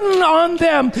burden on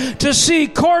them to see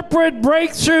corporate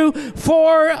breakthrough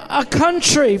for a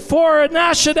country, for a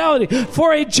nationality,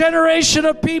 for a generation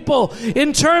of people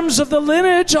in terms of the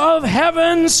lineage of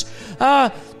heaven's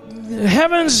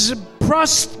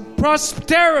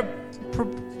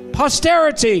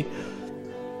posterity.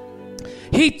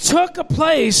 He took a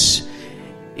place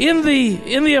in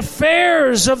the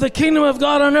affairs of the kingdom of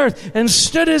God on earth and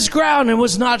stood his ground and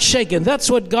was not shaken. That's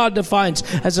what God defines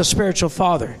as a spiritual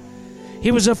father. He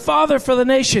was a father for the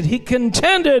nation. He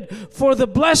contended for the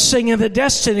blessing and the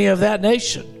destiny of that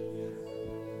nation.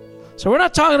 So we're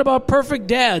not talking about perfect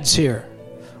dads here.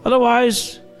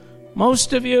 Otherwise,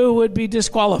 most of you would be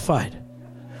disqualified.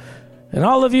 And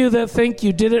all of you that think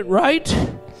you did it right,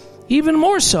 even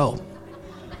more so.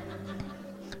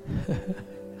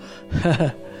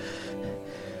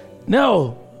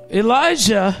 No,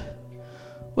 Elijah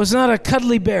was not a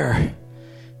cuddly bear.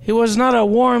 He was not a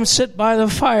warm, sit by the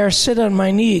fire, sit on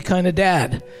my knee kind of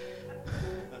dad.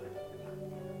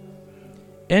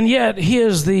 And yet, he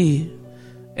is the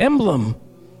emblem.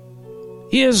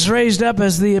 He is raised up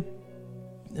as the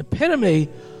epitome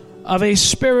of a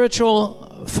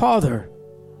spiritual father.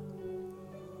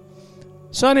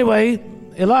 So anyway,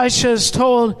 Elisha is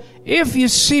told, if you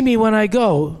see me when I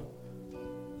go,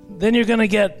 then you're going to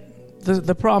get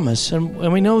the promise.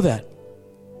 And we know that.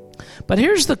 But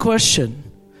here's the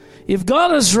question. If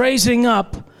God is raising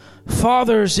up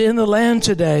fathers in the land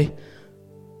today,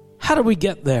 how do we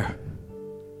get there?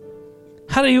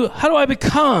 How do I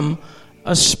become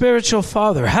a spiritual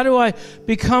father? How do I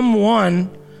become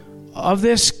one of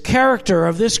this character,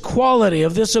 of this quality,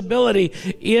 of this ability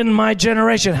in my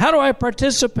generation? How do I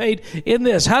participate in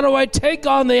this? How do I take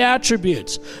on the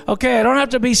attributes? Okay, I don't have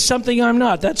to be something I'm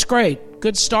not. That's great.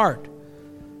 Good start.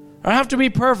 I don't have to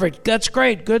be perfect. That's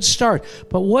great. Good start.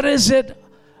 But what is it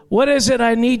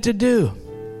I need to do?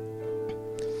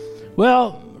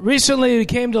 Well, recently it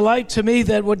came to light to me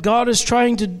that what God is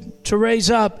trying to raise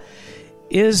up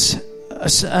is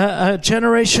a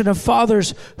generation of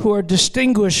fathers who are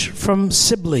distinguished from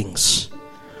siblings.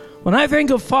 When I think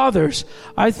of fathers,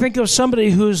 I think of somebody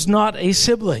who's not a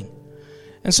sibling.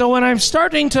 And so when I'm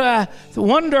starting to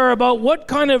wonder about what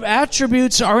kind of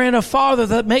attributes are in a father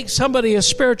that make somebody a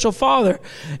spiritual father,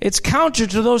 it's counter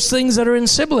to those things that are in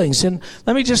siblings. And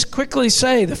let me just quickly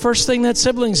say, the first thing that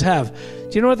siblings have, do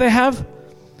you know what they have?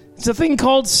 It's a thing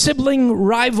called sibling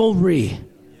rivalry.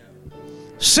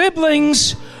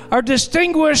 Siblings are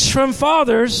distinguished from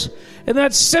fathers, and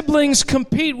that siblings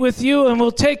compete with you and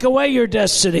will take away your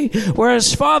destiny,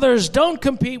 whereas fathers don't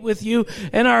compete with you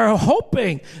and are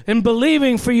hoping and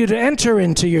believing for you to enter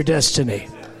into your destiny.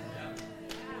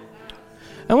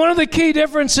 And one of the key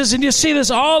differences, and you see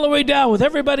this all the way down with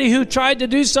everybody who tried to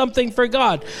do something for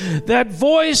God, that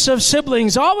voice of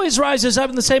siblings always rises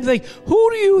up in the same thing. Who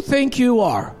do you think you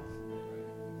are?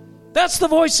 That's the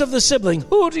voice of the sibling.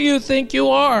 Who do you think you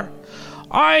are?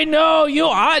 I know you.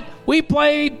 We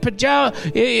played pajama.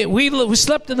 We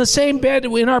slept in the same bed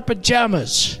in our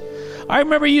pajamas. I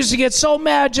remember you used to get so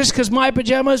mad just because my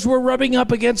pajamas were rubbing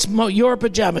up against your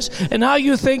pajamas. And now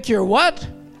you think you're what?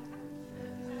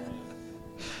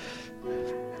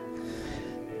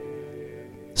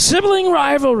 Sibling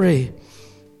rivalry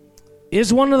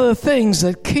is one of the things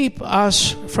that keep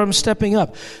us from stepping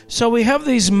up. So we have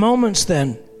these moments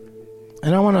then,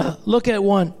 and I want to look at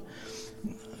one.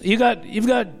 You've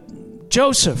got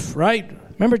Joseph, right?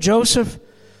 Remember Joseph?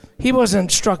 He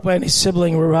wasn't struck by any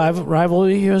sibling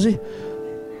rivalry, was he?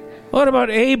 What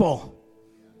about Abel?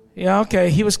 Yeah,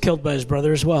 okay, he was killed by his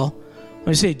brother as well. Let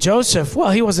me see, Joseph, well,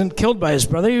 he wasn't killed by his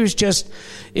brother. He was just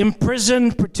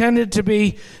imprisoned, pretended to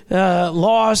be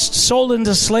lost, sold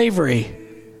into slavery.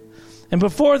 And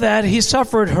before that, he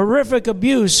suffered horrific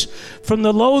abuse from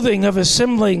the loathing of his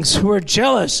siblings who were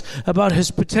jealous about his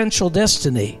potential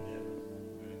destiny.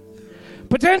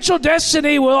 Potential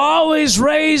destiny will always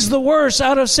raise the worst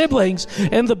out of siblings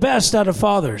and the best out of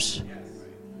fathers.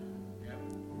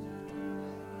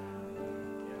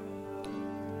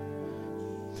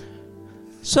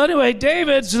 So anyway,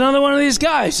 David's another one of these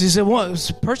guys. He's a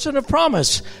person of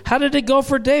promise. How did it go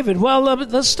for David? Well,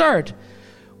 let's start.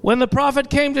 When the prophet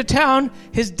came to town,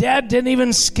 his dad didn't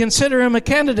even consider him a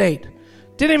candidate.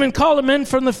 Didn't even call him in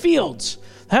from the fields.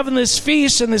 Having this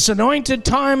feast and this anointed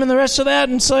time and the rest of that.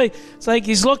 And it's like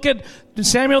he's looking,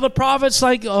 Samuel the prophet's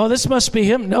like, oh, this must be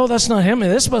him. No, that's not him.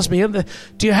 This must be him.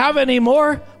 Do you have any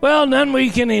more? Well, none we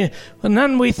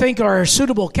think are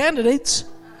suitable candidates.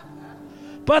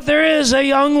 But there is a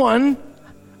young one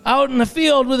out in the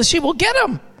field with the sheep. Well, get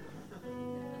him.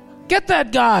 Get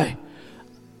that guy.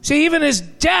 See, even his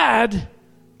dad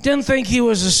didn't think he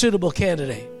was a suitable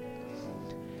candidate.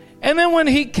 And then when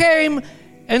he came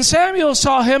and Samuel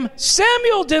saw him,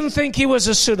 Samuel didn't think he was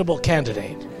a suitable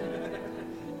candidate.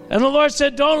 And the Lord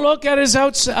said, don't look at his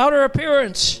outer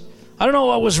appearance. I don't know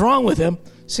what was wrong with him.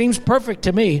 Seems perfect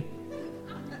to me.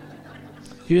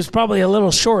 He was probably a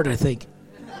little short, I think.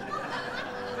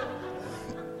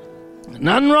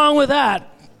 Nothing wrong with that.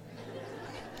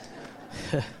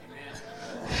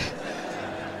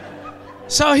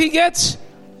 So he gets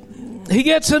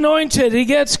anointed, he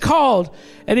gets called,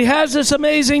 and he has this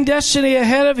amazing destiny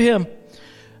ahead of him.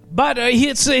 But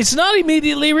it's not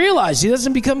immediately realized. He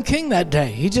doesn't become king that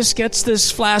day. He just gets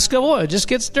this flask of oil, just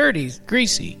gets dirty,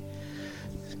 greasy.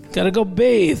 Got to go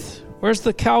bathe. Where's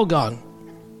the cow gone?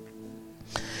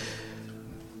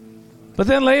 But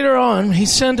then later on,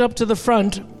 he's sent up to the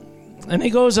front, and he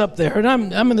goes up there.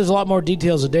 And I mean, there's a lot more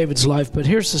details of David's life, but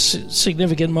here's the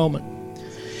significant moment.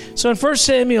 So in 1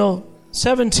 Samuel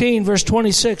 17, verse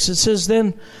 26, it says,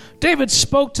 Then David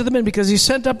spoke to the men, because he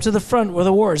sent up to the front where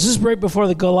the wars. This is right before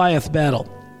the Goliath battle.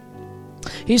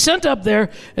 He sent up there,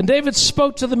 and David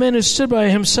spoke to the men who stood by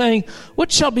him, saying,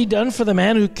 What shall be done for the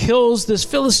man who kills this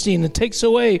Philistine and takes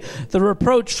away the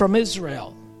reproach from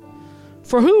Israel?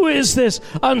 For who is this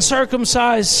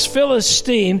uncircumcised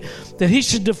Philistine that he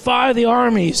should defy the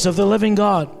armies of the living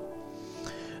God?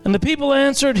 And the people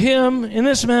answered him in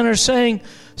this manner, saying,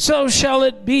 So shall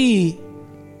it be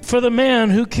for the man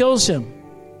who kills him.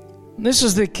 And this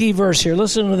is the key verse here.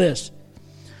 Listen to this.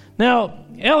 Now,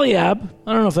 Eliab,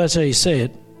 I don't know if that's how you say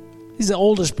it, he's the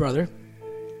oldest brother,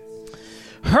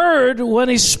 heard when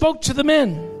he spoke to the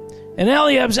men. And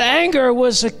Eliab's anger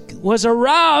was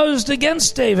aroused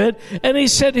against David, and he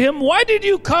said to him, Why did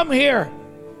you come here?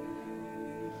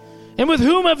 And with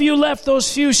whom have you left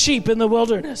those few sheep in the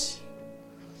wilderness?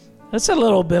 That's a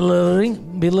little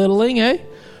belittling, eh?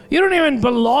 You don't even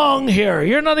belong here.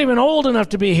 You're not even old enough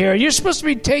to be here. You're supposed to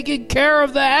be taking care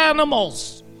of the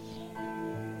animals.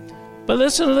 But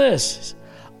listen to this.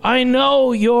 I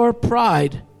know your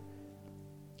pride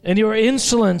and your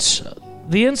insolence,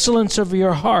 the insolence of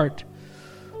your heart,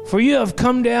 for you have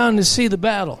come down to see the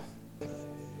battle.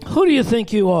 Who do you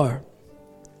think you are?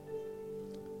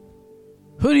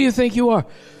 Who do you think you are?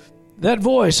 That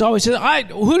voice always says,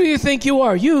 who do you think you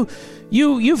are? You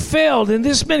failed in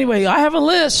this many ways. I have a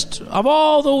list of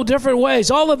all the different ways,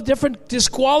 all the different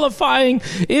disqualifying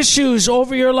issues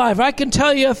over your life. I can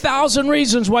tell you 1,000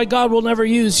 reasons why God will never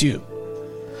use you.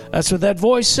 That's what that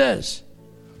voice says.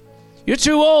 You're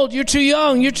too old, you're too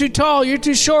young, you're too tall, you're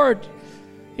too short.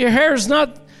 Your hair is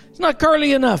not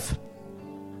curly enough.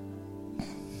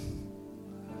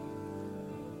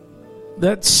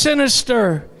 That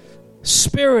sinister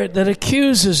spirit that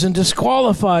accuses and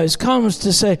disqualifies comes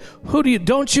to say,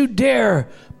 don't you dare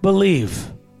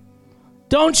believe.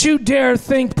 Don't you dare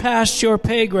think past your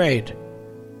pay grade.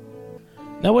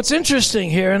 Now what's interesting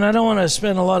here, and I don't want to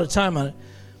spend a lot of time on it,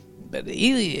 but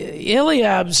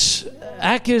Eliab's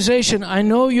accusation, I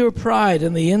know your pride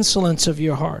and the insolence of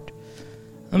your heart.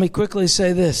 Let me quickly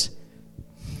say this.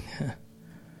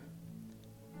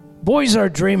 Boys are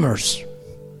dreamers.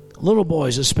 Little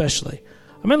boys especially.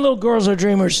 I mean, little girls are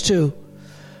dreamers too.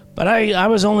 But I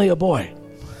was only a boy.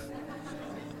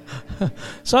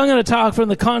 So I'm going to talk from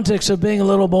the context of being a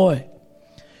little boy.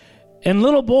 And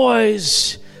little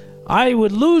boys, I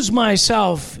would lose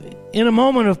myself in a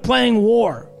moment of playing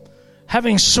war,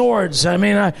 having swords. I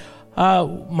mean,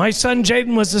 my son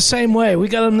Jaden was the same way. We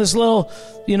got him this little,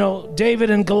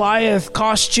 David and Goliath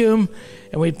costume,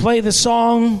 and we'd play the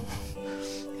song,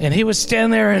 and he would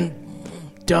stand there and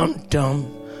dum.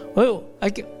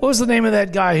 What was the name of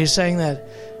that guy who sang that?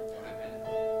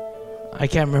 I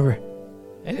can't remember.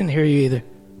 I didn't hear you either.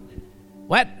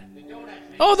 What?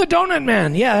 Oh, the Donut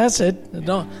Man. Yeah, that's it.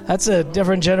 That's a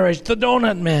different generation. The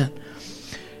Donut Man.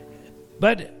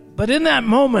 But in that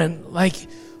moment,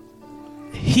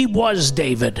 he was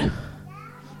David.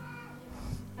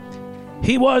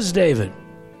 He was David.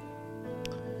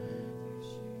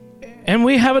 And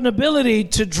we have an ability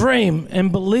to dream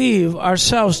and believe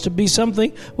ourselves to be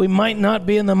something we might not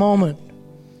be in the moment.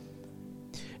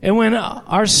 And when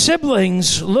our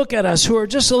siblings look at us who are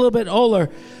just a little bit older,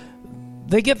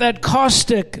 they get that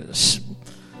caustic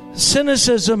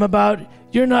cynicism about,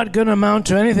 you're not going to amount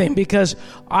to anything. Because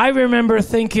I remember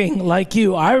thinking like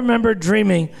you. I remember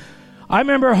dreaming. I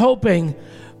remember hoping.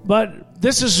 But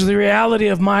this is the reality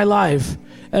of my life.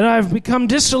 And I've become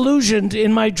disillusioned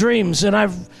in my dreams. And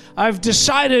I've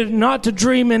decided not to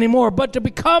dream anymore, but to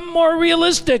become more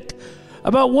realistic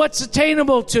about what's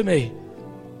attainable to me.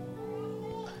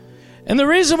 And the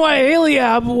reason why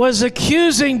Eliab was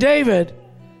accusing David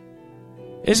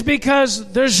is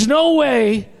because there's no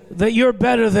way that you're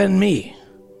better than me.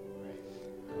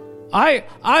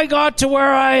 I got to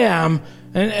where I am,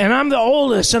 and I'm the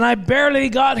oldest, and I barely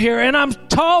got here, and I'm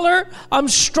taller, I'm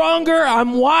stronger,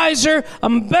 I'm wiser,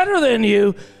 I'm better than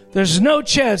you. There's no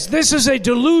chance. This is a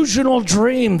delusional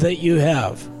dream that you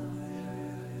have.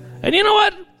 And you know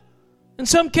what? In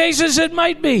some cases it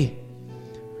might be.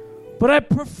 But I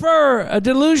prefer a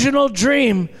delusional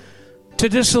dream to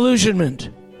disillusionment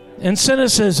and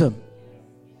cynicism.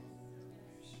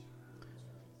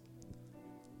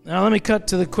 Now let me cut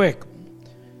to the quick.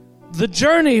 The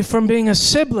journey from being a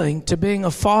sibling to being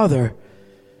a father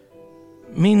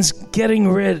means getting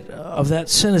rid of that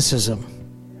cynicism.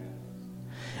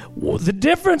 The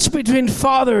difference between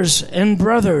fathers and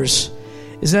brothers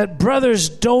is that brothers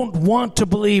don't want to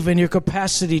believe in your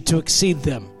capacity to exceed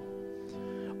them.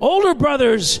 Older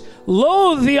brothers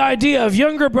loathe the idea of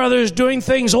younger brothers doing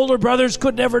things older brothers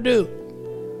could never do.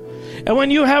 And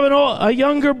when you have a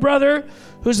younger brother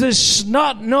who's this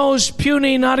snot-nosed,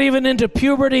 puny, not even into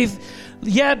puberty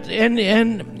yet, and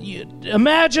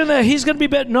imagine that he's going to be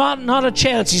better. Not a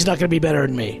chance he's not going to be better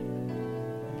than me.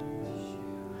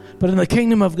 But in the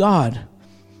kingdom of God,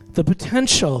 the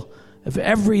potential of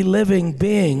every living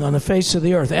being on the face of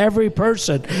the earth, every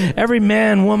person, every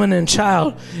man, woman, and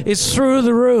child is through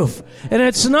the roof. And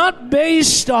it's not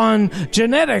based on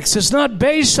genetics. It's not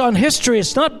based on history.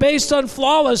 It's not based on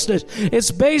flawlessness. It's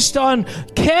based on,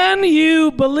 can you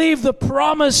believe the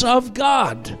promise of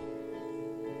God?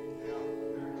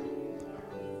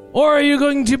 Or are you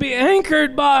going to be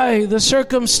anchored by the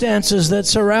circumstances that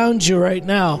surround you right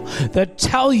now, that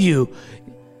tell you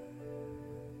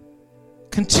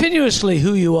continuously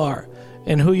who you are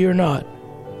and who you're not?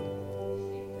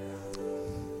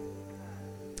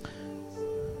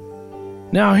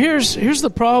 Now here's the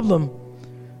problem,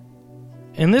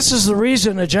 and this is the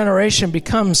reason a generation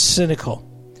becomes cynical.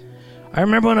 I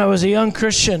remember when I was a young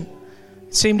Christian,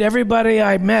 it seemed everybody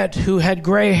I met who had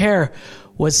gray hair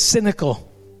was cynical.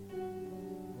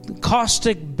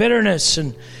 Caustic bitterness,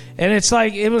 and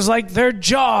it was like their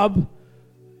job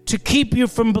to keep you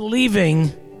from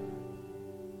believing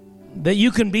that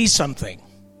you can be something.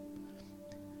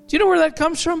 Do you know where that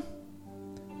comes from?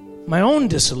 my own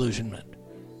disillusionment.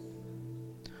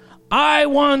 I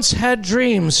once had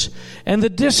dreams, and the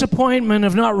disappointment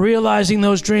of not realizing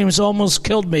those dreams almost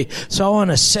killed me. So I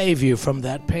want to save you from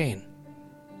that pain.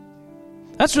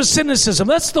 That's what cynicism,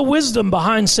 that's the wisdom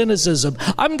behind cynicism.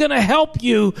 I'm going to help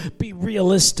you be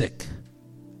realistic.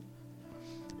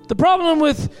 The problem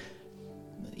with,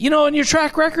 and your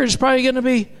track record is probably going to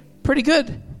be pretty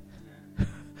good.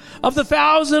 Of the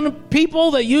 1,000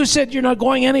 people that you said you're not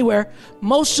going anywhere,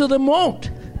 most of them won't.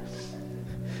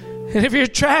 And if you're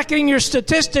tracking your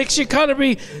statistics, you're going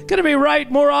to be right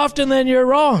more often than you're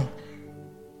wrong.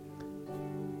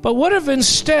 But what if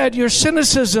instead your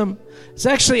cynicism is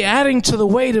actually adding to the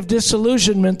weight of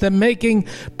disillusionment and making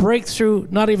breakthrough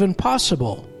not even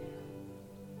possible?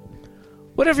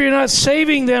 What if you're not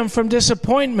saving them from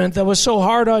disappointment that was so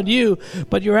hard on you,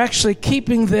 but you're actually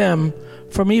keeping them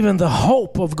from even the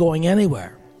hope of going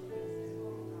anywhere?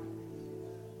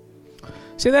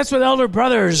 See, that's what elder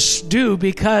brothers do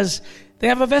because they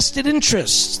have a vested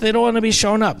interest. They don't want to be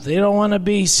shown up. They don't want to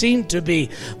be seen to be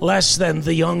less than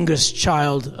the youngest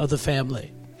child of the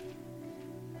family.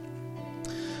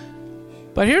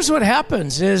 But here's what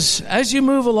happens is as you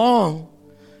move along,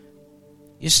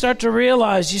 you start to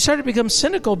realize, you start to become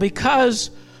cynical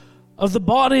because of the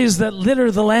bodies that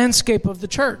litter the landscape of the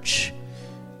church.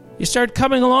 You start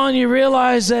coming along, you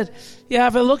realize that,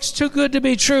 if it looks too good to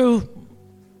be true,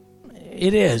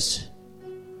 it is.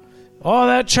 Oh,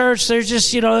 that church, there's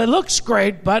just, it looks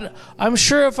great, but I'm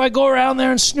sure if I go around there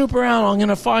and snoop around, I'm going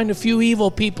to find a few evil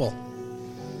people.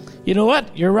 You know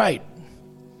what? You're right.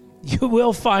 You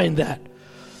will find that.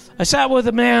 I sat with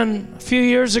a man a few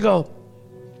years ago.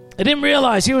 I didn't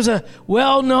realize he was a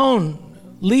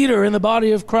well-known leader in the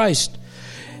body of Christ.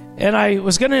 And I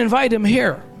was going to invite him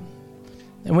here.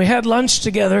 And we had lunch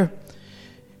together.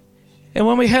 And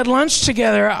when we had lunch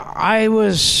together, it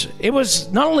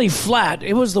was not only flat,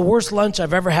 it was the worst lunch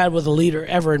I've ever had with a leader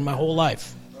ever in my whole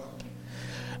life.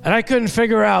 And I couldn't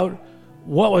figure out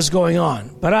what was going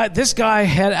on. But this guy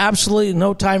had absolutely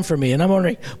no time for me. And I'm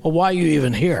wondering, well, why are you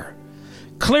even here?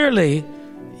 Clearly,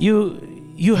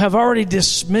 you have already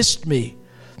dismissed me.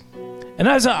 And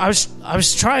as I was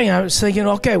thinking,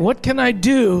 okay, what can I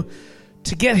do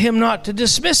to get him not to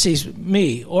dismiss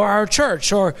me or our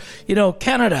church or,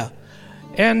 Canada?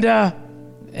 And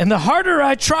the harder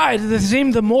I tried, it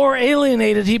seemed the more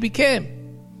alienated he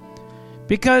became.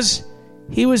 Because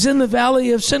he was in the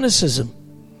valley of cynicism.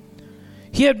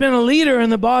 He had been a leader in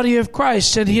the body of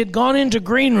Christ, and he had gone into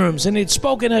green rooms, and he'd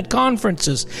spoken at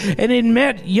conferences, and he'd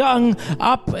met young,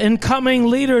 up-and-coming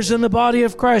leaders in the body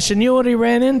of Christ. And you know what he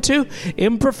ran into?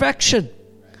 Imperfection.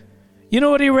 You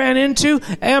know what he ran into?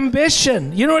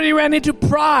 Ambition. You know what he ran into?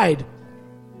 Pride.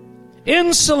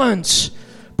 Insolence.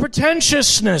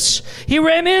 Pretentiousness. He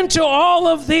ran into all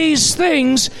of these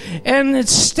things, and it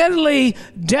steadily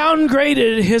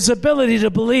downgraded his ability to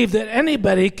believe that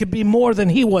anybody could be more than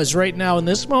he was right now in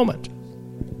this moment.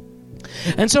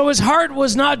 And so his heart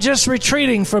was not just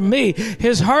retreating from me.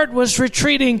 His heart was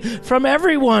retreating from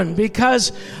everyone,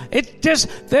 because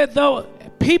the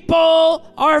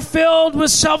people are filled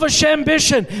with selfish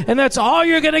ambition, and that's all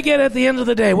you're going to get at the end of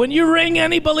the day. When you wring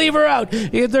any believer out,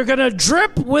 they're going to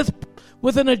drip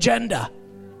with an agenda.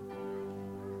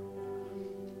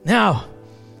 Now,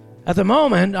 at the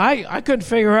moment, I couldn't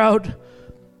figure out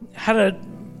how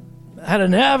to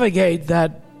navigate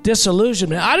that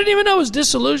disillusionment. I didn't even know it was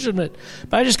disillusionment,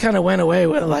 but I just kind of went away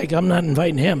with I'm not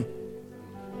inviting him.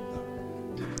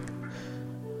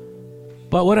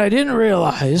 But what I didn't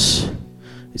realize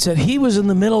is that he was in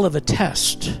the middle of a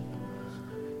test.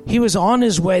 He was on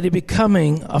his way to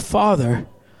becoming a father.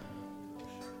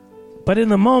 But in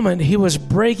the moment, he was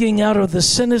breaking out of the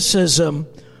cynicism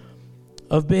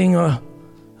of being a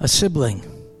sibling.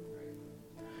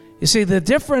 You see, the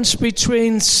difference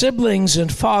between siblings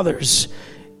and fathers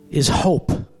is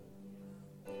hope.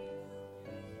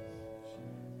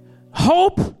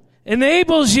 Hope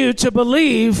enables you to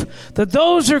believe that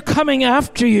those who are coming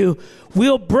after you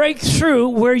will break through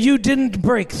where you didn't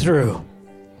break through,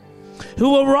 who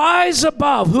will rise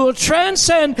above, who will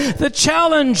transcend the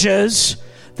challenges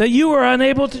that you were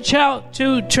unable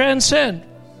to transcend.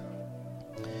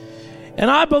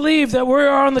 And I believe that we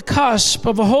are on the cusp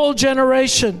of a whole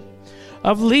generation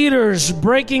of leaders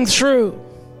breaking through.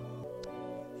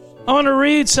 I want to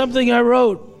read something I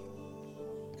wrote.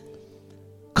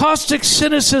 Caustic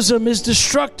cynicism is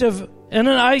destructive and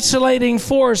an isolating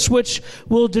force which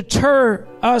will deter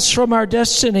us from our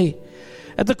destiny.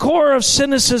 At the core of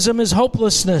cynicism is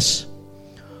hopelessness.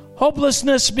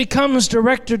 Hopelessness becomes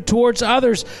directed towards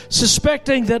others,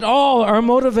 suspecting that all are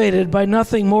motivated by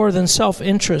nothing more than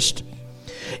self-interest.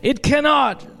 It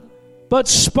cannot but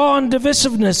spawn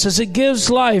divisiveness as it gives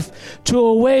life to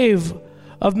a wave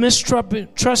of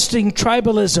mistrusting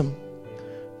tribalism.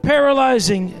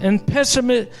 Paralyzing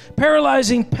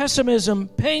pessimism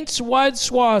paints wide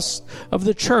swaths of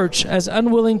the church as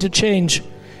unwilling to change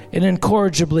and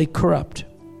incorrigibly corrupt.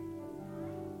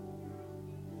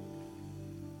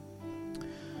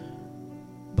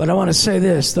 But I want to say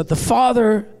this, that the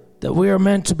Father that we are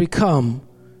meant to become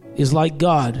is like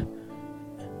God.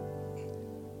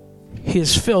 He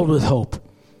is filled with hope.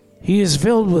 He is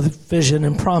filled with vision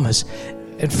and promise.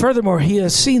 And furthermore, he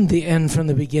has seen the end from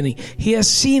the beginning. He has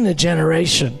seen a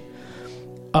generation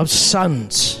of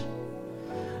sons.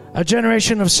 A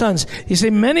generation of sons. You see,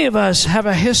 many of us have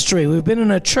a history. We've been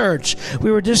in a church. We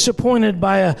were disappointed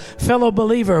by a fellow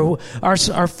believer.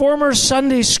 Our former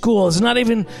Sunday school is not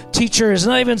even teacher, is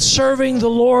not even serving the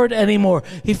Lord anymore.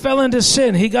 He fell into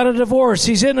sin. He got a divorce.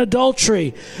 He's in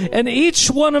adultery. And each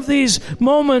one of these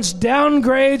moments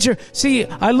downgrades. See,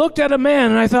 I looked at a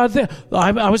man and I thought,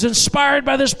 I was inspired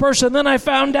by this person. Then I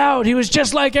found out he was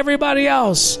just like everybody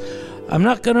else. I'm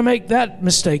not going to make that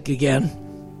mistake again.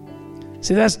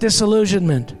 See, that's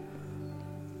disillusionment.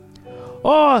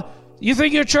 Oh, you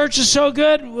think your church is so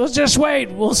good? Well, just wait.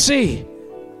 We'll see.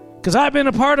 Because I've been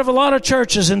a part of a lot of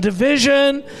churches, and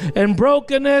division and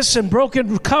brokenness and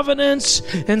broken covenants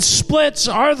and splits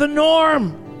are the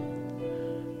norm.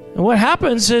 And what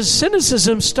happens is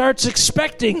cynicism starts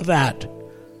expecting that.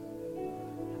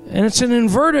 And it's an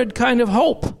inverted kind of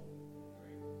hope.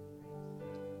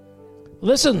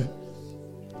 Listen.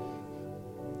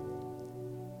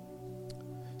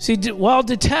 See, while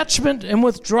detachment and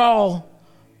withdrawal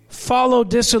follow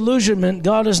disillusionment,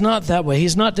 God is not that way.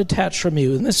 He's not detached from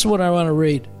you. And this is what I want to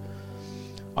read.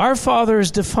 Our Father is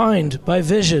defined by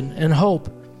vision and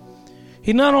hope.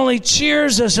 He not only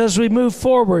cheers us as we move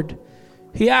forward,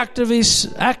 He actively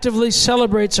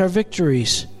celebrates our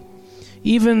victories,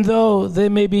 even though they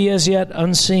may be as yet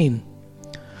unseen.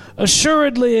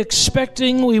 Assuredly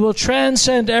expecting we will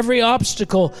transcend every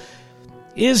obstacle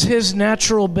is His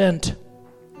natural bent.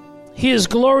 He is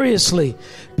gloriously,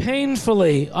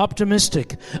 painfully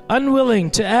optimistic,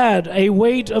 unwilling to add a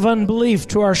weight of unbelief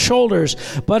to our shoulders,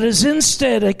 but is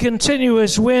instead a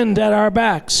continuous wind at our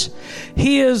backs.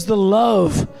 He is the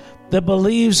love that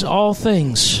believes all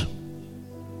things.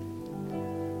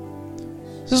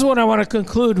 This is what I want to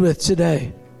conclude with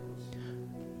today.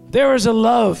 There is a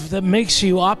love that makes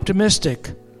you optimistic.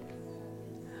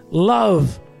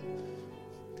 Love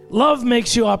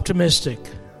makes you optimistic.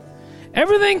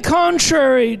 Everything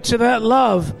contrary to that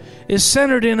love is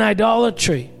centered in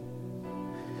idolatry.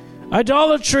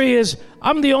 Idolatry is,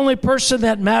 I'm the only person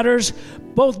that matters.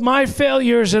 Both my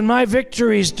failures and my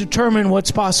victories determine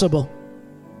what's possible.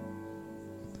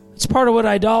 It's part of what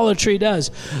idolatry does.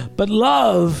 But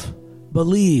love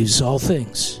believes all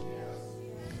things.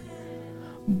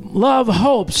 Love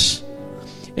hopes.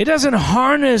 It doesn't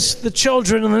harness the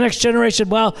children in the next generation.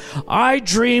 Well, I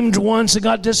dreamed once and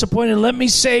got disappointed. Let me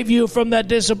save you from that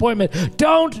disappointment.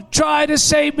 Don't try to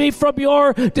save me from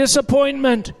your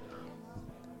disappointment.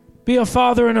 Be a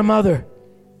father and a mother.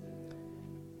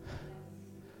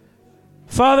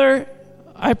 Father,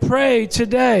 I pray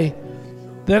today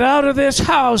that out of this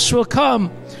house will come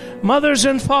mothers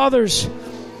and fathers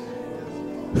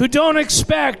who don't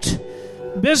expect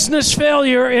business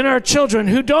failure in our children,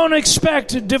 who don't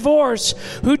expect divorce,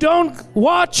 who don't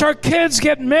watch our kids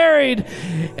get married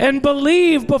and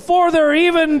believe before they're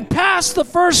even past the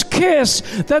first kiss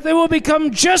that they will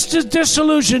become just as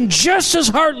disillusioned, just as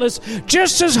heartless,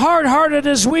 just as hard-hearted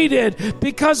as we did,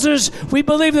 because we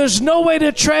believe there's no way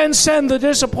to transcend the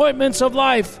disappointments of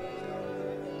life.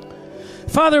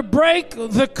 Father, break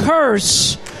the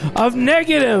curse of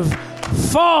negative,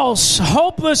 false,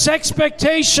 hopeless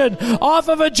expectation off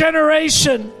of a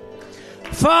generation.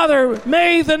 Father,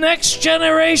 may the next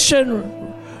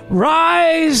generation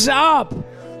rise up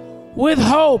with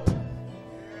hope.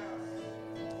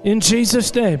 In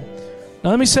Jesus' name. Now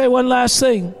let me say one last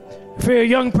thing. If you're a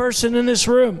young person in this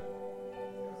room,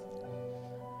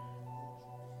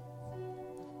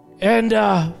 and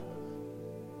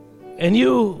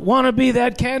you want to be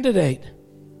that candidate,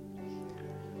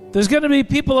 there's going to be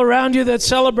people around you that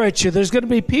celebrate you. There's going to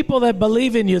be people that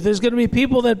believe in you. There's going to be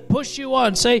people that push you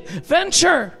on. Say,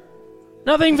 venture.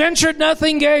 Nothing ventured,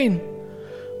 nothing gained.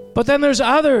 But then there's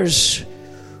others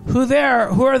who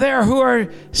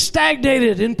are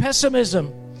stagnated in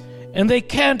pessimism. And they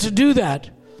can't do that.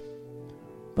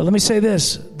 But let me say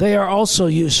this. They are also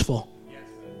useful.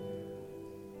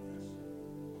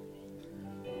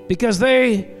 Because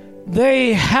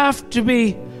they have to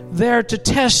be there to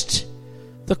test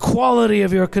the quality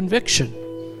of your conviction.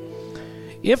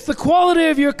 If the quality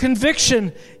of your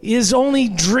conviction is only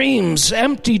dreams,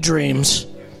 empty dreams,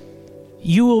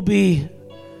 you will be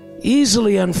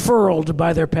easily unfurled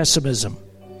by their pessimism.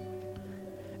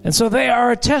 And so they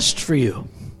are a test for you.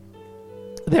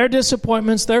 Their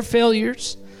disappointments, their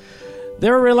failures,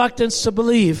 their reluctance to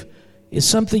believe is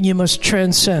something you must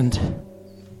transcend.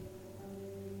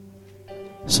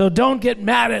 So don't get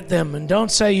mad at them and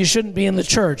don't say you shouldn't be in the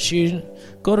church. You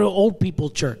go to old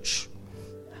people church.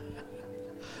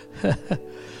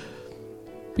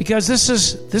 Because this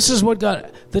is what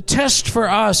God, the test for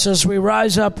us as we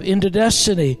rise up into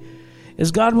destiny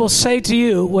is God will say to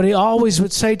you what he always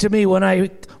would say to me when I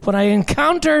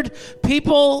encountered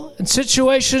people and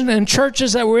situations and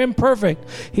churches that were imperfect.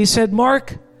 He said,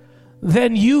 Mark,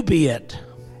 then you be it.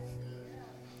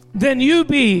 Then you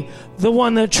be the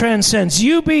one that transcends.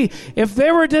 You be, if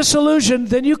they were disillusioned,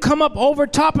 then you come up over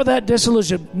top of that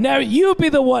disillusion. Now you be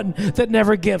the one that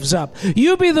never gives up.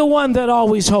 You be the one that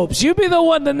always hopes. You be the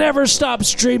one that never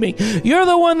stops dreaming. You're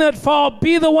the one that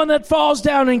be the one that falls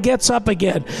down and gets up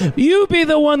again. You be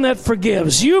the one that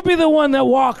forgives. You be the one that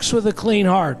walks with a clean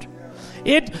heart.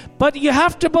 But you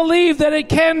have to believe that it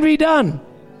can be done.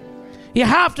 You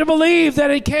have to believe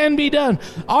that it can be done.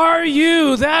 Are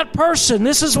you that person?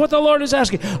 This is what the Lord is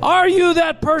asking. Are you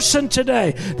that person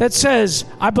today that says,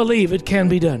 I believe it can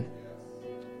be done?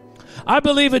 I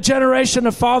believe a generation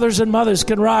of fathers and mothers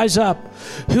can rise up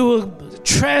who will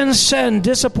transcend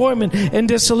disappointment and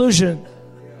disillusion.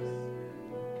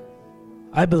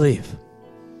 I believe.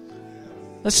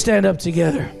 Let's stand up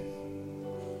together.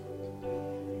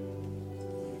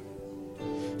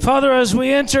 Father, as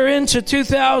we enter into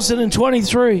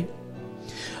 2023,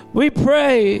 we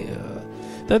pray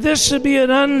that this should be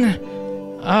an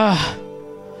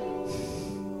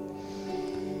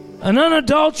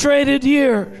unadulterated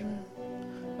year,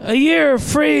 a year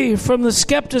free from the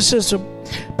skepticism,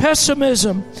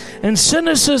 pessimism, and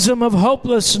cynicism of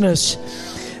hopelessness.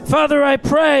 Father, I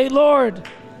pray, Lord,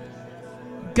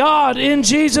 God, in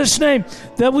Jesus' name,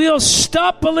 that we'll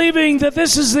stop believing that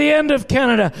this is the end of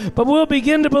Canada, but we'll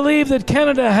begin to believe that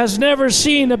Canada has never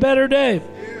seen a better day.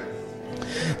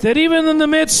 That even in the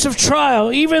midst of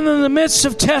trial, even in the midst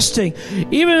of testing,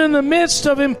 even in the midst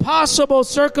of impossible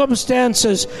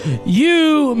circumstances,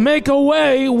 you make a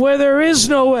way where there is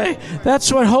no way.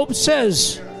 That's what hope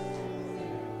says.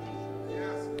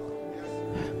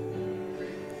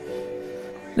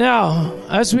 Now,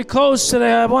 as we close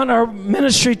today, I want our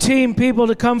ministry team people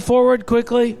to come forward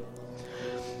quickly.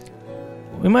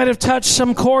 We might have touched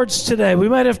some chords today. We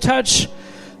might have touched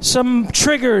some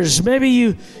triggers.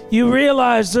 Maybe you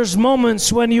realize there's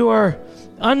moments when you are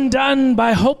undone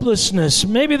by hopelessness.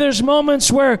 Maybe there's moments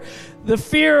where the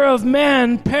fear of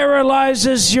man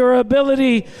paralyzes your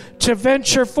ability to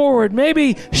venture forward.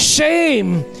 Maybe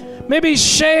shame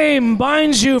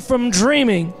binds you from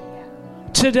dreaming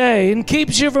today and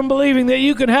keeps you from believing that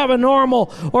you can have a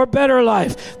normal or better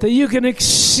life, that you can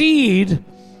exceed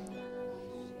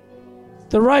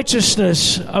the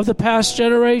righteousness of the past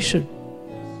generation.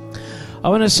 I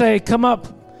want to say, come up,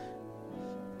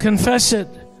 confess it,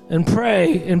 and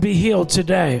pray and be healed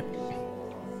today.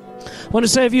 I want to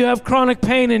say, if you have chronic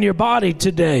pain in your body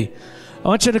today, I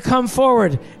want you to come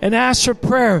forward and ask for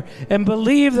prayer and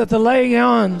believe that the laying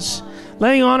on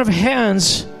of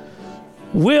hands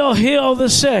will heal the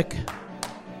sick.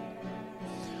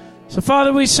 So,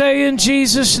 Father, we say in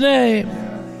Jesus' name,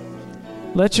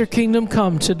 let your kingdom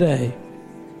come today.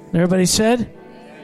 And everybody said,